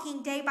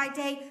walking day by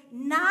day,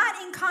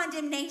 not in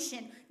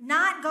condemnation,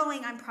 not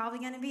going, I'm probably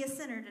going to be a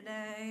sinner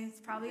today. It's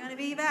probably going to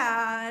be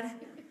bad.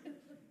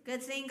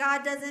 Good thing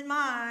God doesn't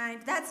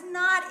mind. That's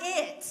not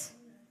it.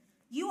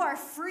 You are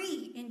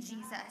free in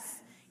Jesus.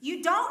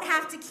 You don't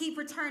have to keep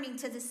returning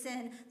to the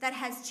sin that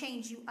has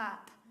chained you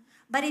up.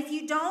 But if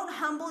you don't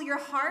humble your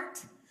heart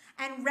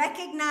and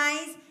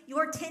recognize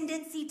your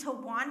tendency to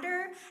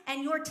wander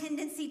and your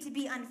tendency to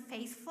be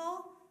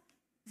unfaithful,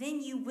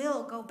 then you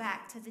will go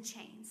back to the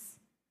chains.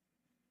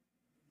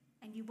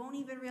 And you won't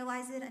even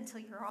realize it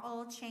until you're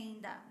all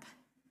chained up.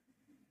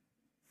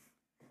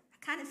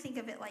 I kind of think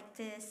of it like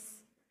this.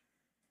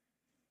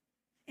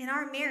 In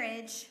our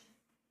marriage,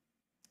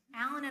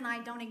 Alan and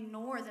I don't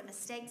ignore the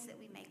mistakes that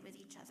we make with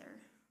each other.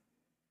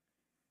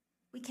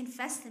 We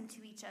confess them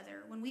to each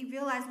other. When we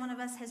realize one of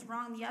us has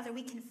wronged the other,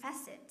 we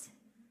confess it.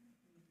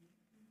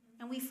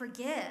 And we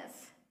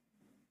forgive.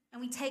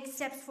 And we take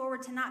steps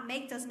forward to not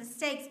make those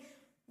mistakes.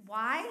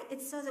 Why?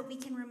 It's so that we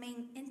can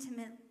remain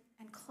intimate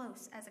and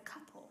close as a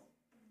couple.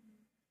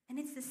 And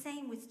it's the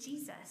same with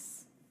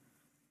Jesus.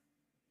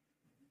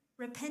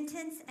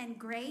 Repentance and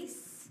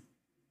grace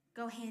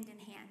go hand in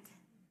hand.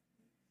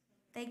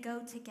 They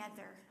go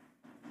together.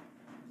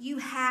 You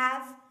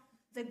have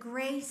the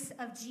grace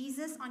of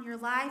Jesus on your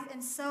life,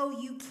 and so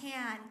you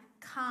can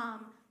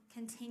come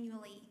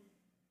continually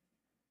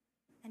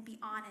and be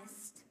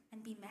honest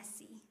and be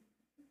messy.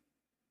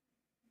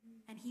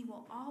 And he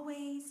will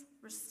always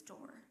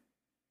restore.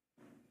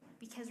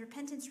 Because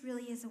repentance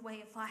really is a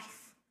way of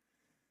life.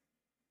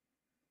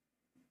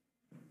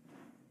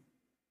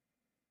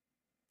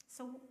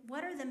 So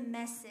what are the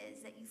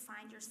messes that you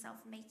find yourself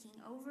making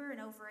over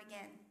and over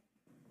again?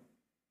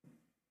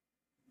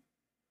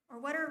 Or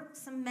what are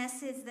some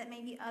messes that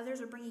maybe others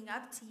are bringing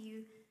up to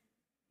you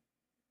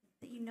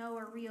that you know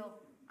are real?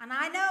 And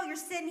I know you're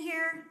sitting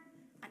here.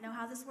 I know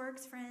how this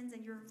works, friends,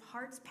 and your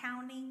heart's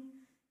pounding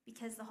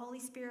because the Holy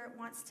Spirit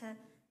wants to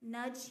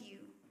nudge you.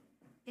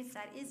 If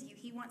that is you,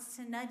 he wants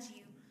to nudge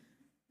you.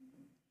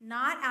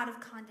 Not out of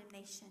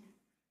condemnation,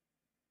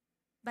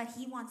 but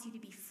he wants you to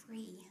be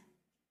free.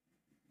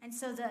 And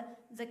so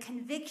the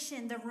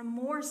conviction, the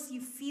remorse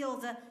you feel,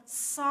 the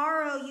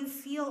sorrow you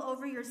feel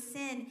over your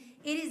sin,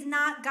 it is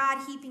not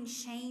God heaping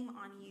shame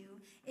on you.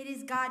 It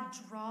is God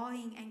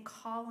drawing and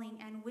calling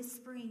and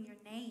whispering your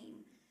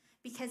name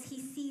because he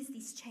sees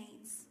these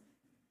chains.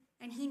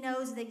 And he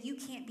knows that you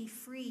can't be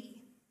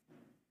free to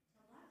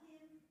love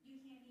him. You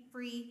can't be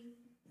free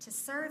to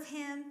serve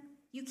him.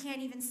 You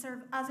can't even serve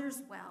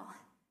others well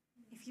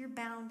if you're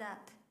bound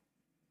up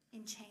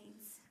in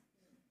chains.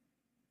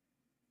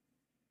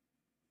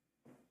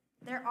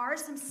 There are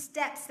some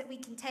steps that we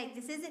can take.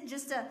 This isn't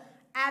just an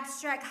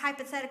abstract,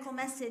 hypothetical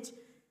message.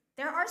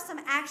 There are some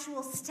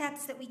actual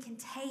steps that we can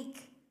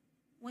take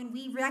when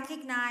we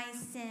recognize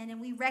sin and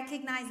we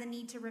recognize the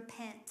need to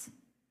repent.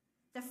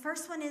 The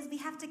first one is we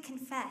have to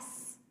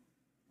confess.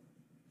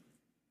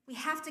 We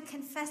have to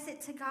confess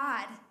it to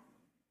God.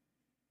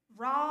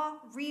 Raw,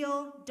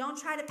 real, don't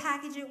try to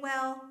package it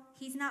well.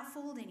 He's not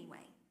fooled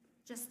anyway.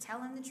 Just tell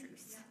him the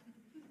truth.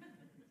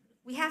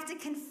 We have to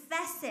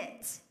confess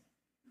it.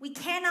 We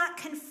cannot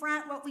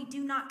confront what we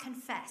do not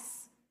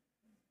confess.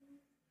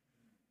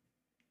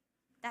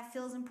 That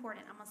feels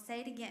important. I'm going to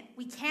say it again.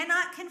 We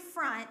cannot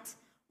confront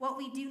what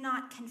we do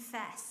not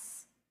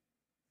confess.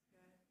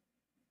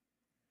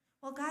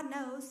 Well, God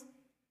knows.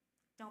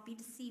 Don't be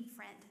deceived,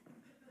 friend.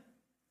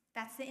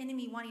 That's the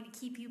enemy wanting to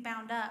keep you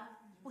bound up.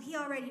 Well, he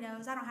already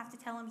knows. I don't have to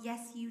tell him.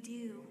 Yes, you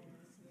do.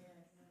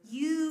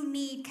 You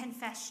need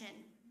confession,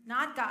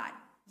 not God.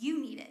 You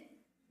need it.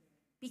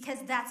 Because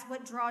that's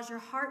what draws your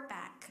heart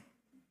back.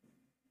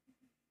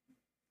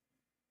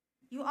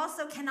 You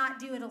also cannot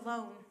do it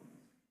alone.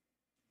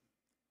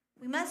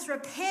 We must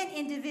repent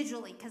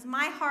individually because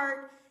my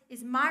heart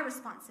is my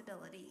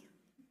responsibility.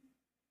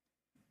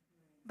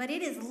 But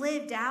it is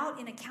lived out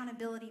in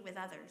accountability with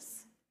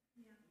others.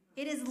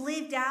 It is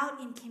lived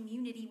out in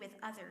community with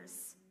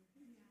others.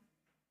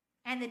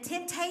 And the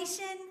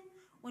temptation,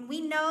 when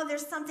we know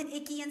there's something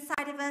icky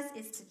inside of us,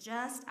 is to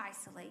just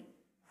isolate.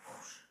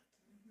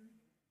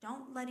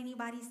 Don't let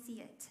anybody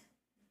see it.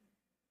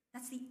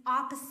 That's the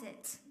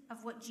opposite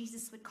of what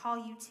Jesus would call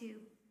you to.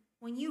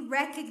 When you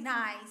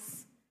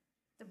recognize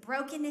the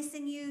brokenness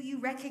in you, you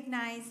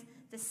recognize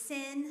the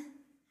sin.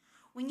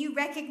 When you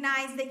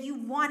recognize that you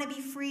want to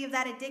be free of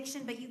that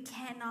addiction, but you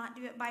cannot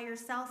do it by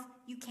yourself,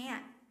 you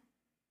can't.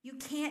 You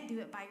can't do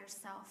it by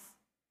yourself.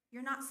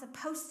 You're not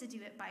supposed to do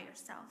it by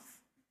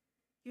yourself.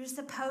 You're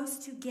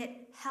supposed to get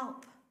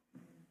help.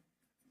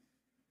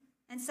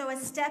 And so a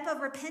step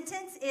of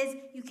repentance is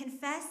you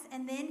confess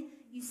and then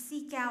you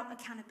seek out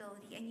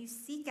accountability and you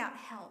seek out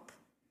help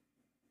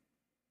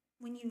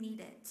when you need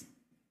it.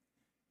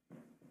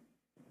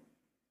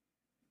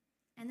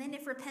 And then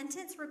if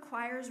repentance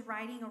requires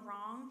righting a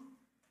wrong,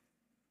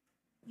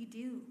 you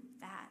do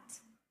that.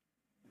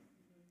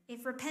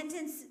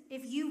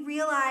 If you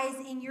realize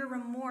in your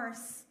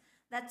remorse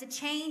that the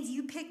chains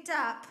you picked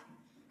up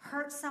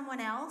hurt someone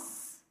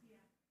else,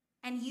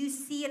 and you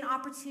see an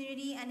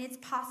opportunity and it's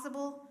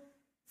possible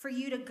for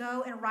you to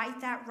go and right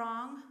that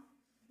wrong,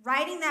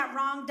 righting that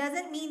wrong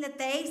doesn't mean that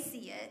they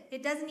see it.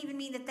 It doesn't even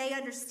mean that they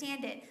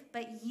understand it,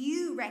 but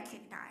you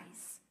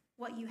recognize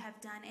what you have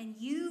done and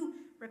you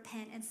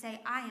repent and say,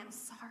 I am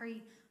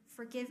sorry.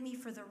 Forgive me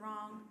for the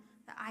wrong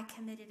that I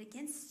committed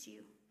against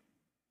you.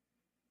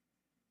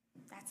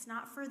 That's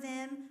not for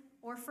them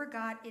or for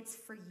God. It's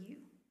for you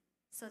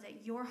so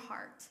that your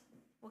heart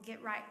will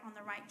get right on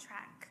the right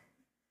track.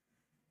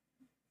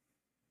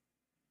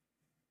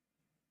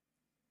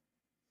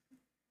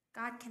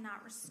 God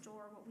cannot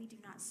restore what we do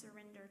not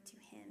surrender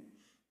to him.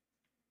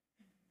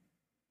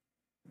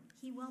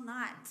 He will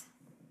not.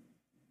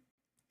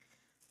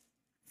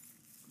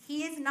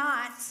 He is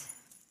not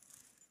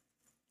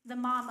the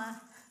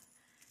mama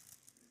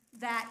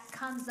that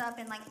comes up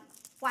and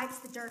wipes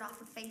the dirt off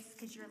her face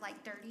because you're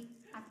dirty.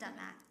 I've done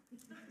that.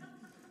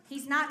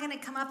 He's not going to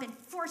come up and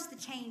force the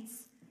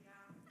chains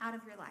out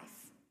of your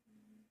life.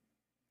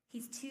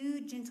 He's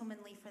too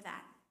gentlemanly for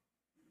that.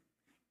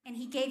 And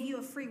he gave you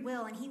a free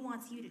will, and he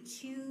wants you to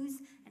choose,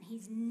 and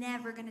he's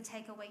never going to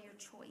take away your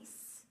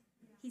choice.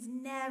 He's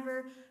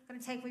never going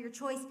to take away your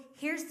choice.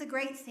 Here's the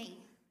great thing.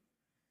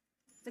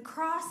 The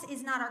cross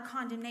is not our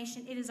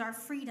condemnation. It is our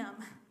freedom.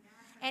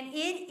 And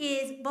it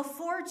is,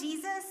 before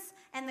Jesus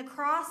and the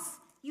cross,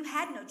 you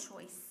had no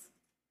choice.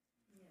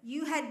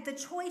 The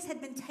choice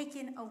had been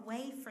taken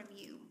away from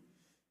you.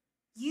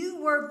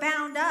 You were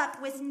bound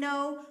up with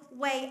no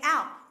way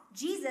out.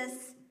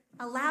 Jesus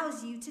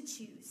allows you to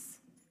choose.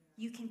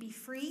 You can be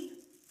free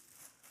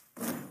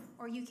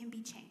or you can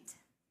be chained.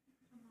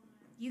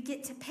 You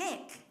get to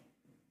pick.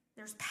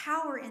 There's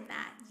power in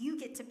that. You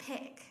get to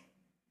pick.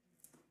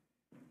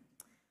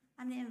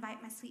 I'm going to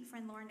invite my sweet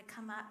friend Lauren to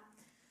come up.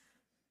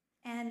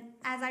 And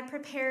as I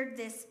prepared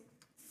this,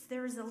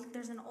 there's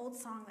an old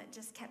song that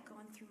just kept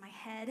going through my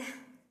head.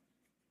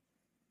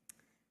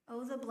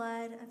 Oh, the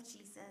blood of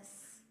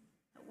Jesus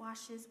that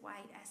washes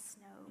white as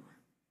snow.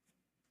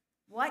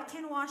 What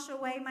can wash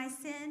away my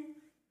sin?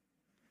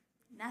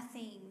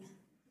 Nothing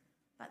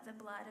but the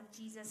blood of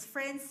Jesus.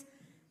 Friends,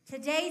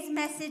 today's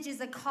message is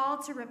a call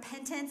to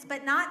repentance,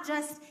 but not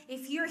just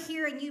if you're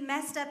here and you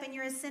messed up and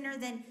you're a sinner,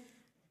 then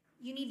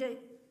you need to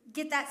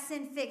get that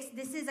sin fixed.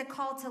 This is a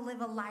call to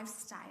live a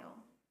lifestyle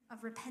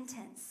of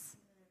repentance.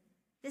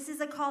 This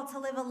is a call to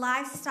live a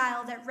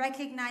lifestyle that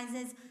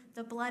recognizes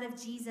the blood of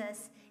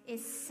Jesus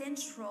is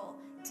central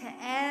to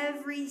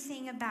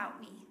everything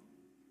about me.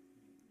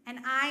 And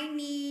I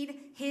need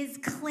his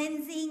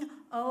cleansing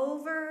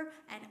over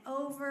and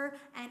over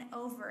and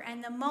over.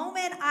 And the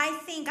moment I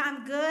think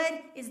I'm good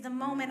is the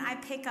moment I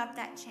pick up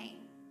that chain.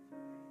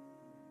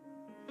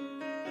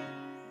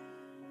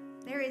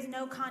 There is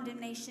no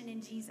condemnation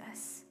in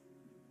Jesus.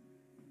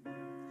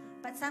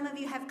 But some of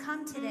you have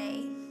come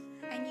today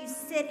and you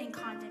sit in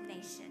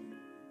condemnation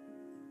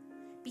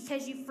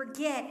because you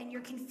forget and you're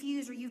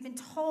confused, or you've been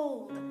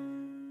told,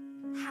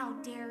 how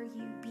dare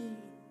you be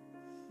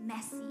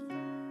messy?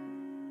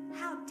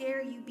 How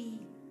dare you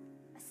be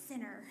a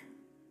sinner?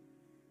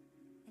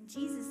 And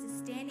Jesus is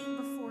standing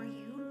before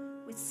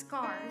you with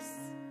scars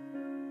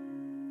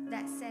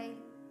that say,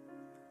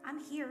 I'm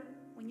here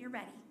when you're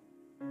ready.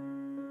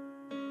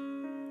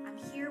 I'm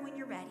here when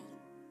you're ready.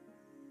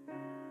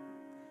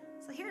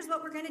 So here's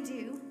what we're going to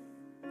do.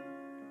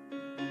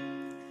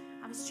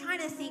 I was trying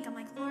to think, I'm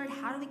like, Lord,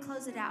 how do we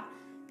close it out?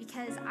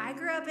 Because I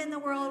grew up in the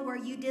world where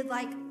you did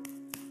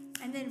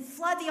and then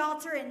flood the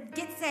altar and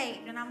get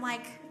saved. And I'm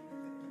like,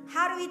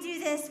 how do we do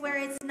this where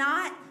it's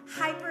not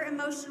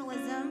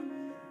hyper-emotionalism,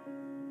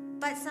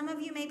 but some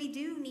of you maybe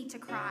do need to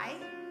cry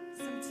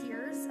some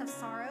tears of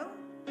sorrow.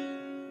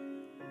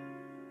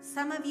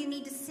 Some of you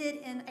need to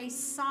sit in a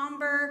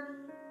somber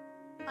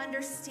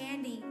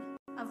understanding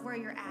of where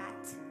you're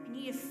at. You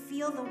need to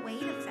feel the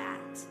weight of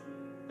that.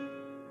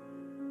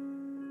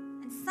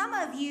 And some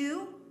of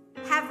you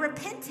have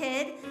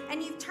repented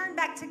and you've turned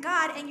back to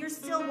God and you're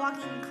still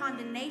walking in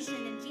condemnation,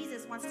 and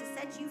Jesus wants to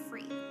set you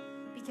free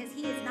because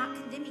he is not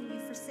condemning you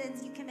for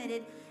sins you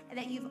committed and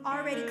that you've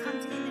already come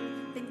to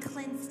him and been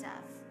cleansed of.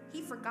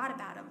 He forgot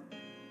about them.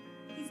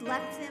 He's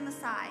left them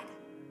aside.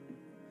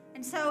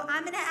 And so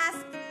I'm going to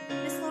ask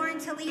Miss Lauren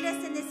to lead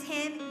us in this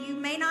hymn. You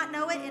may not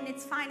know it, and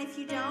it's fine if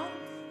you don't.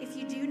 If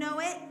you do know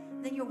it,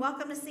 then you're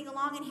welcome to sing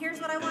along. And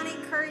here's what I want to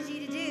encourage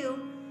you to do.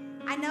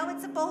 I know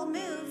it's a bold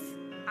move.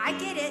 I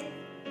get it.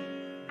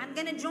 I'm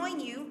going to join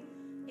you.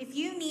 If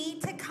you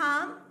need to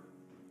come,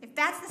 if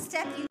that's the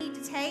step you need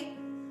to take,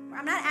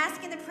 I'm not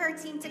asking the prayer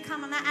team to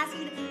come.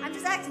 I'm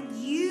just asking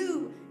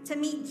you to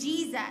meet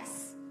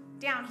Jesus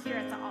down here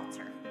at the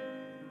altar.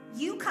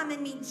 You come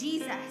and meet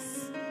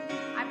Jesus.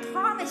 I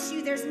promise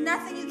you there's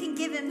nothing you can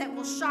give him that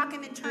will shock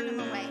him and turn him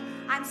away.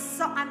 I'm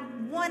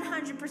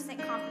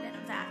 100% confident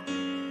of that.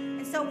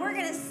 And so we're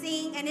going to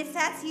sing, and if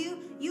that's you,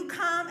 you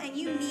come and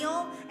you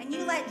kneel and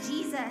you let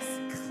Jesus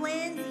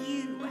cleanse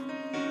you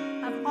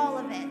of all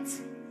of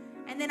it.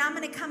 And then I'm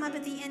going to come up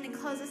at the end and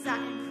close us out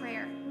in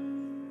prayer.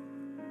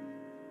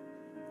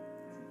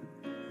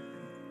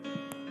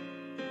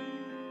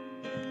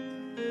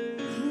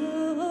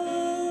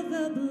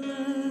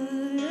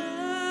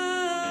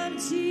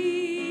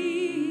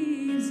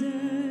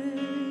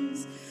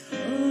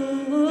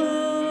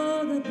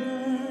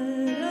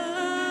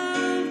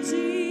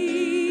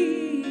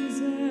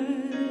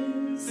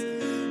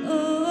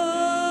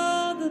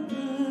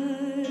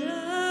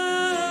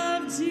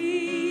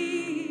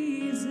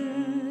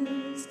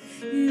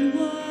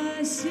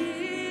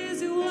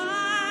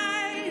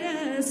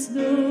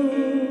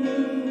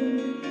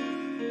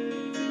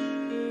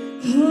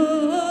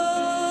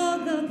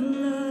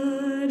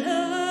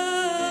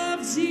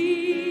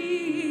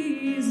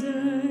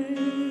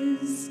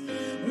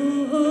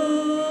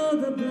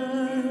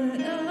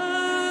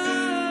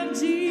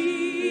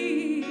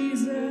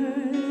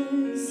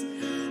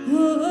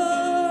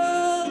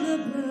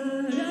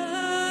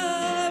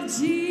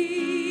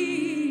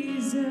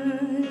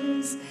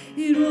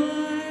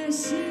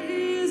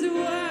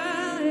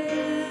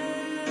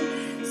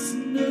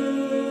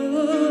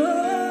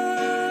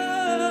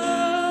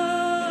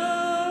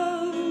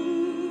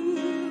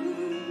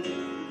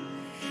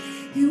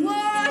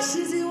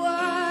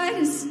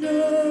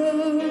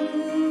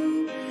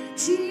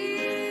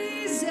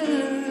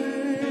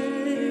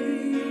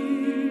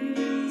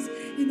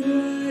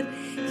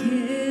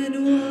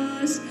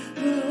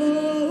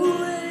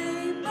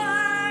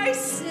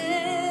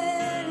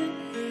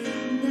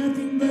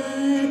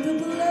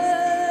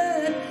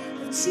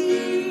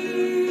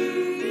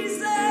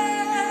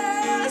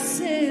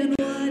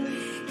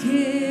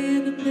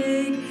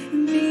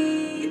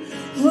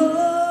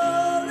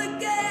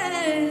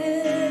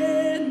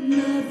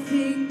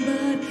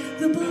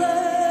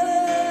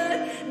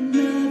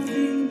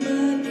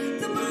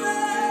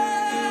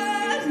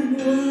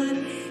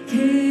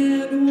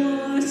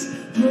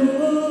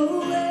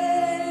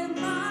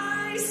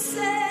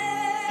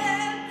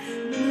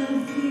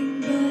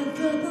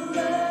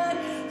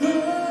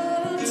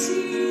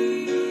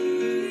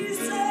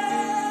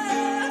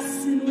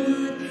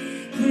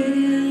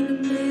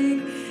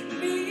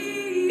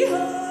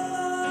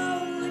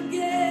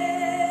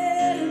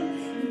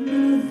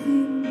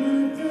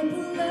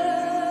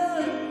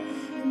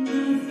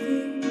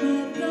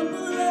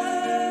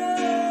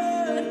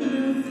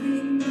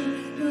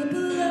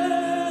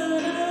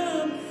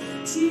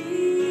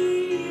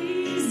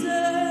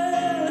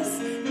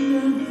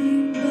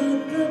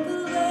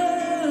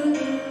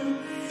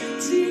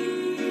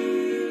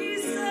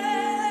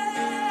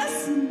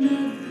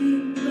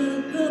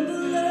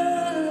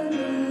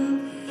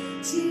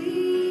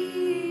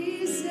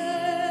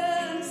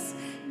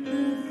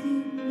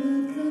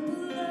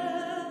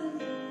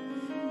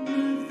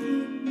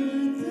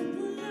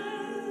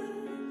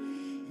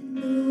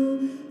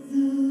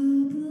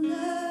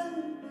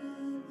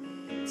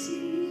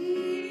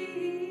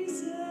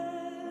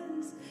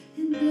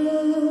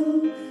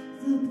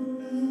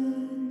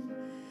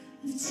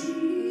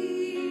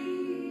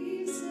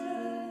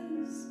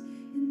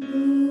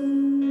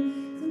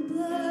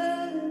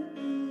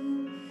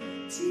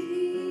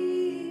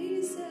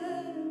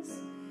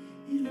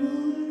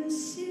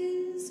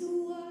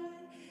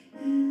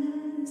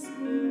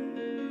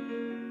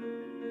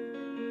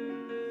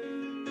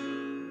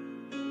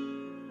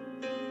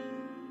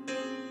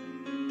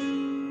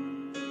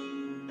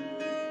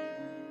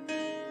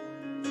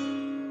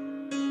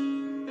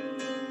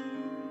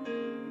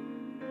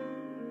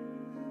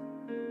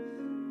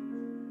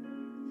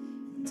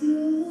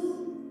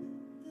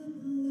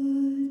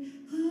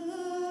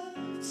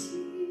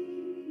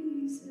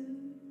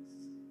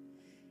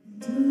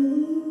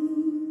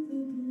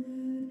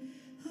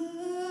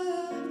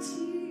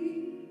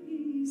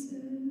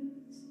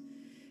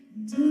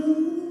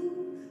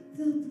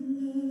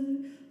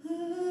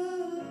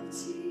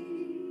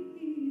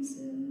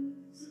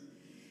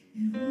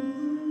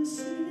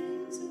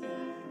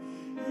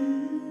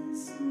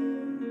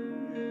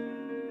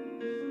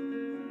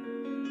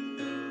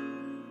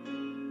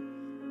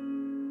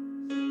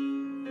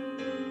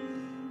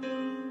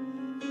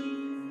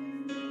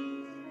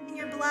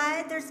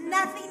 There's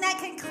nothing that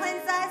can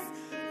cleanse us.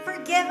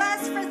 Forgive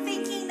us for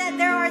thinking that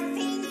there are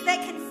things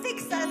that can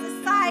fix us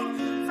aside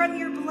from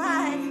your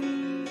blood.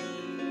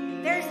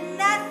 There's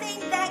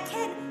nothing that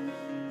can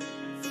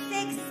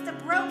fix the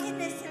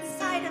brokenness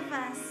inside of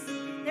us.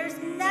 There's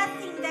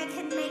nothing that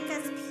can make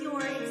us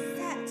pure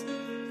except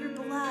your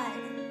blood.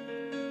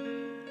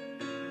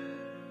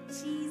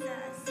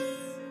 Jesus,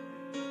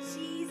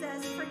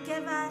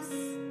 forgive us.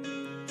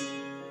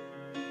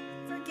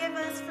 Forgive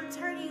us for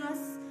turning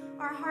us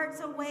our hearts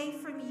away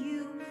from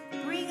you.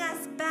 Bring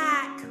us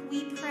back,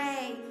 we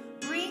pray.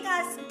 Bring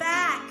us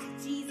back,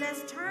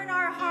 Jesus. Turn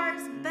our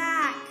hearts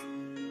back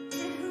to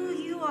who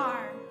you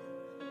are.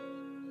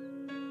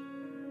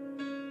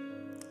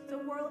 The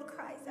world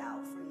cries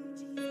out for you,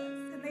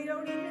 Jesus, and they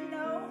don't even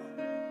know.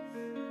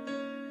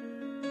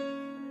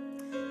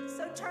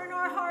 So turn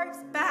our hearts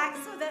back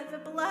so that the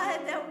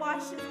blood that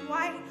washes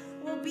white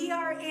will be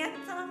our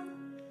anthem.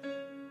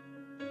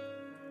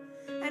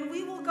 And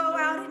we will go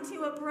out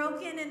into a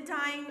broken and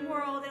dying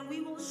world, and we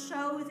will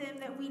show them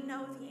that we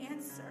know the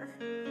answer.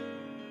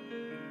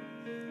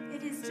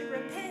 It is to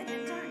repent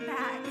and turn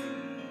back.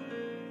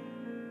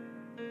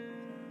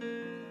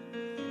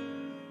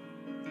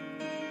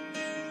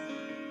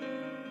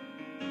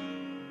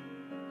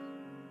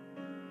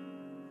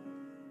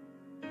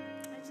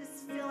 I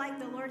just feel like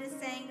the Lord is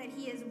saying that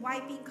He is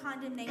wiping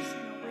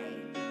condemnation away.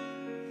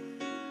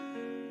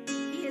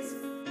 He is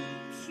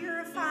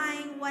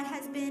purifying what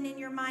has been in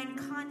your mind,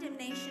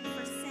 condemnation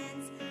for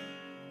sins.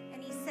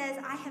 And He says,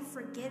 I have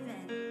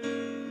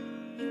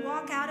forgiven. You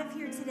walk out of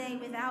here today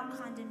without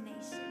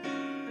condemnation.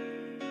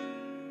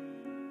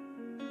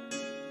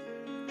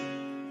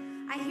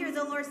 I hear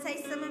the Lord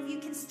say some of you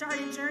can start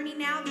a journey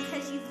now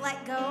because you've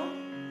let go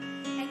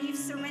and you've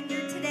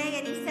surrendered today.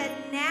 And He said,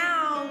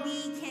 now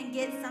we can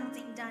get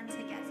something done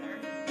together.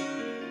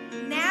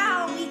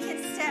 Now we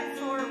can step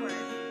forward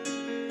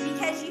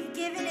because you've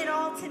given it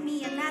all to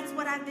me, and that's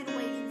what I've been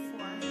waiting for.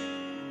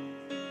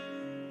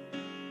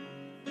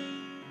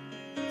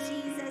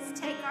 Jesus,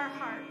 take our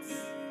hearts.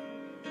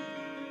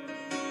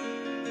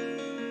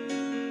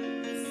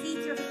 We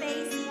seek your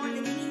face more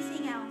than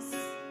anything else.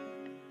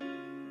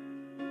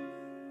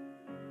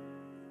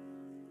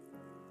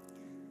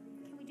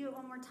 Can we do it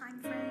one more time,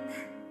 friend?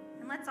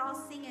 And let's all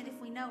sing it if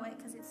we know it,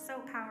 because it's so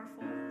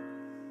powerful.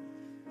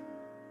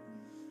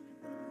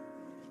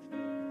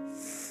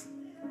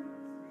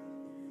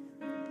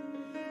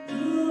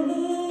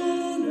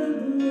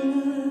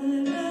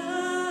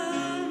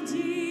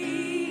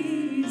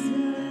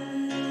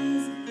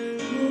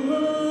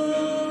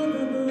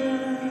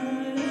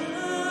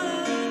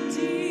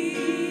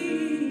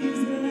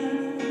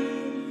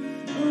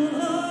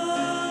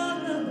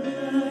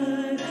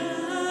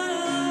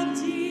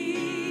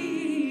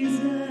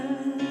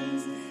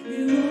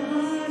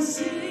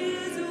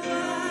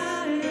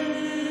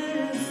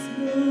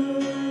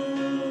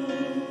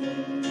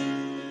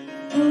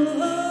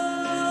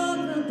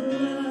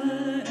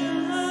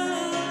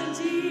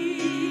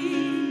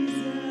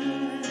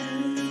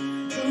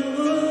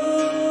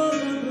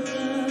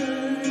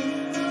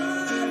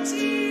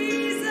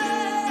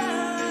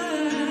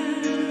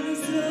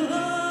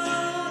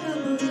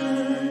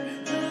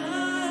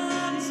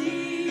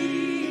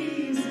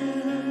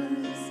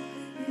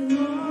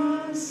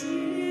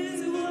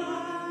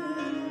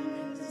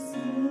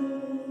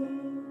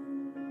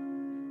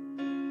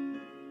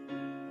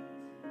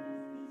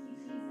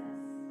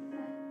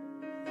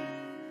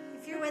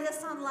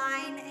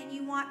 Online and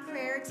you want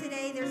prayer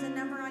today, there's a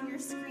number on your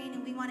screen,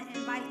 and we want to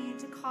invite you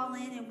to call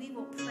in and we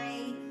will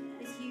pray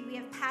with you. We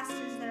have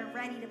pastors that are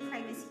ready to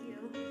pray with you,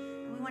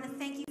 and we want to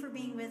thank you for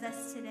being with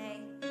us today.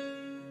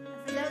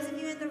 And for those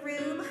of you in the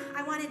room,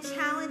 I want to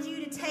challenge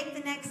you to take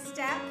the next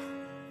step.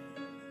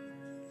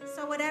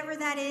 So whatever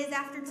that is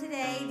after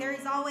today, there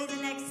is always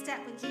a next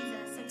step with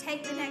Jesus. So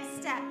take the next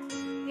step.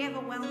 We have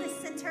a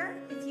wellness center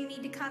if you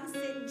need to come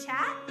sit and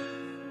chat,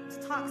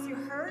 to talk through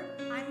hurt.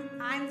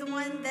 I'm the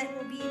one that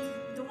will be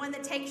the one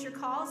that takes your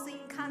call, so you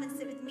can come and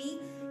sit with me.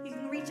 You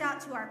can reach out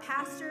to our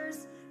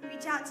pastors,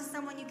 reach out to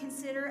someone you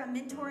consider a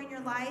mentor in your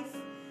life,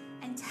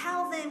 and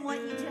tell them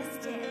what you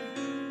just did.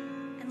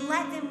 And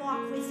let them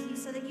walk with you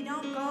so that you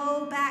don't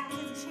go back to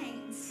the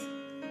chains.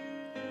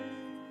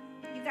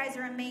 You guys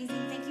are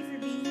amazing. Thank you for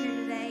being here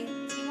today.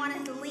 If you want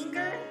us to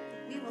linger,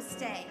 we will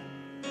stay.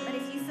 But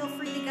if you feel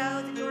free to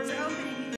go, the doors are open and you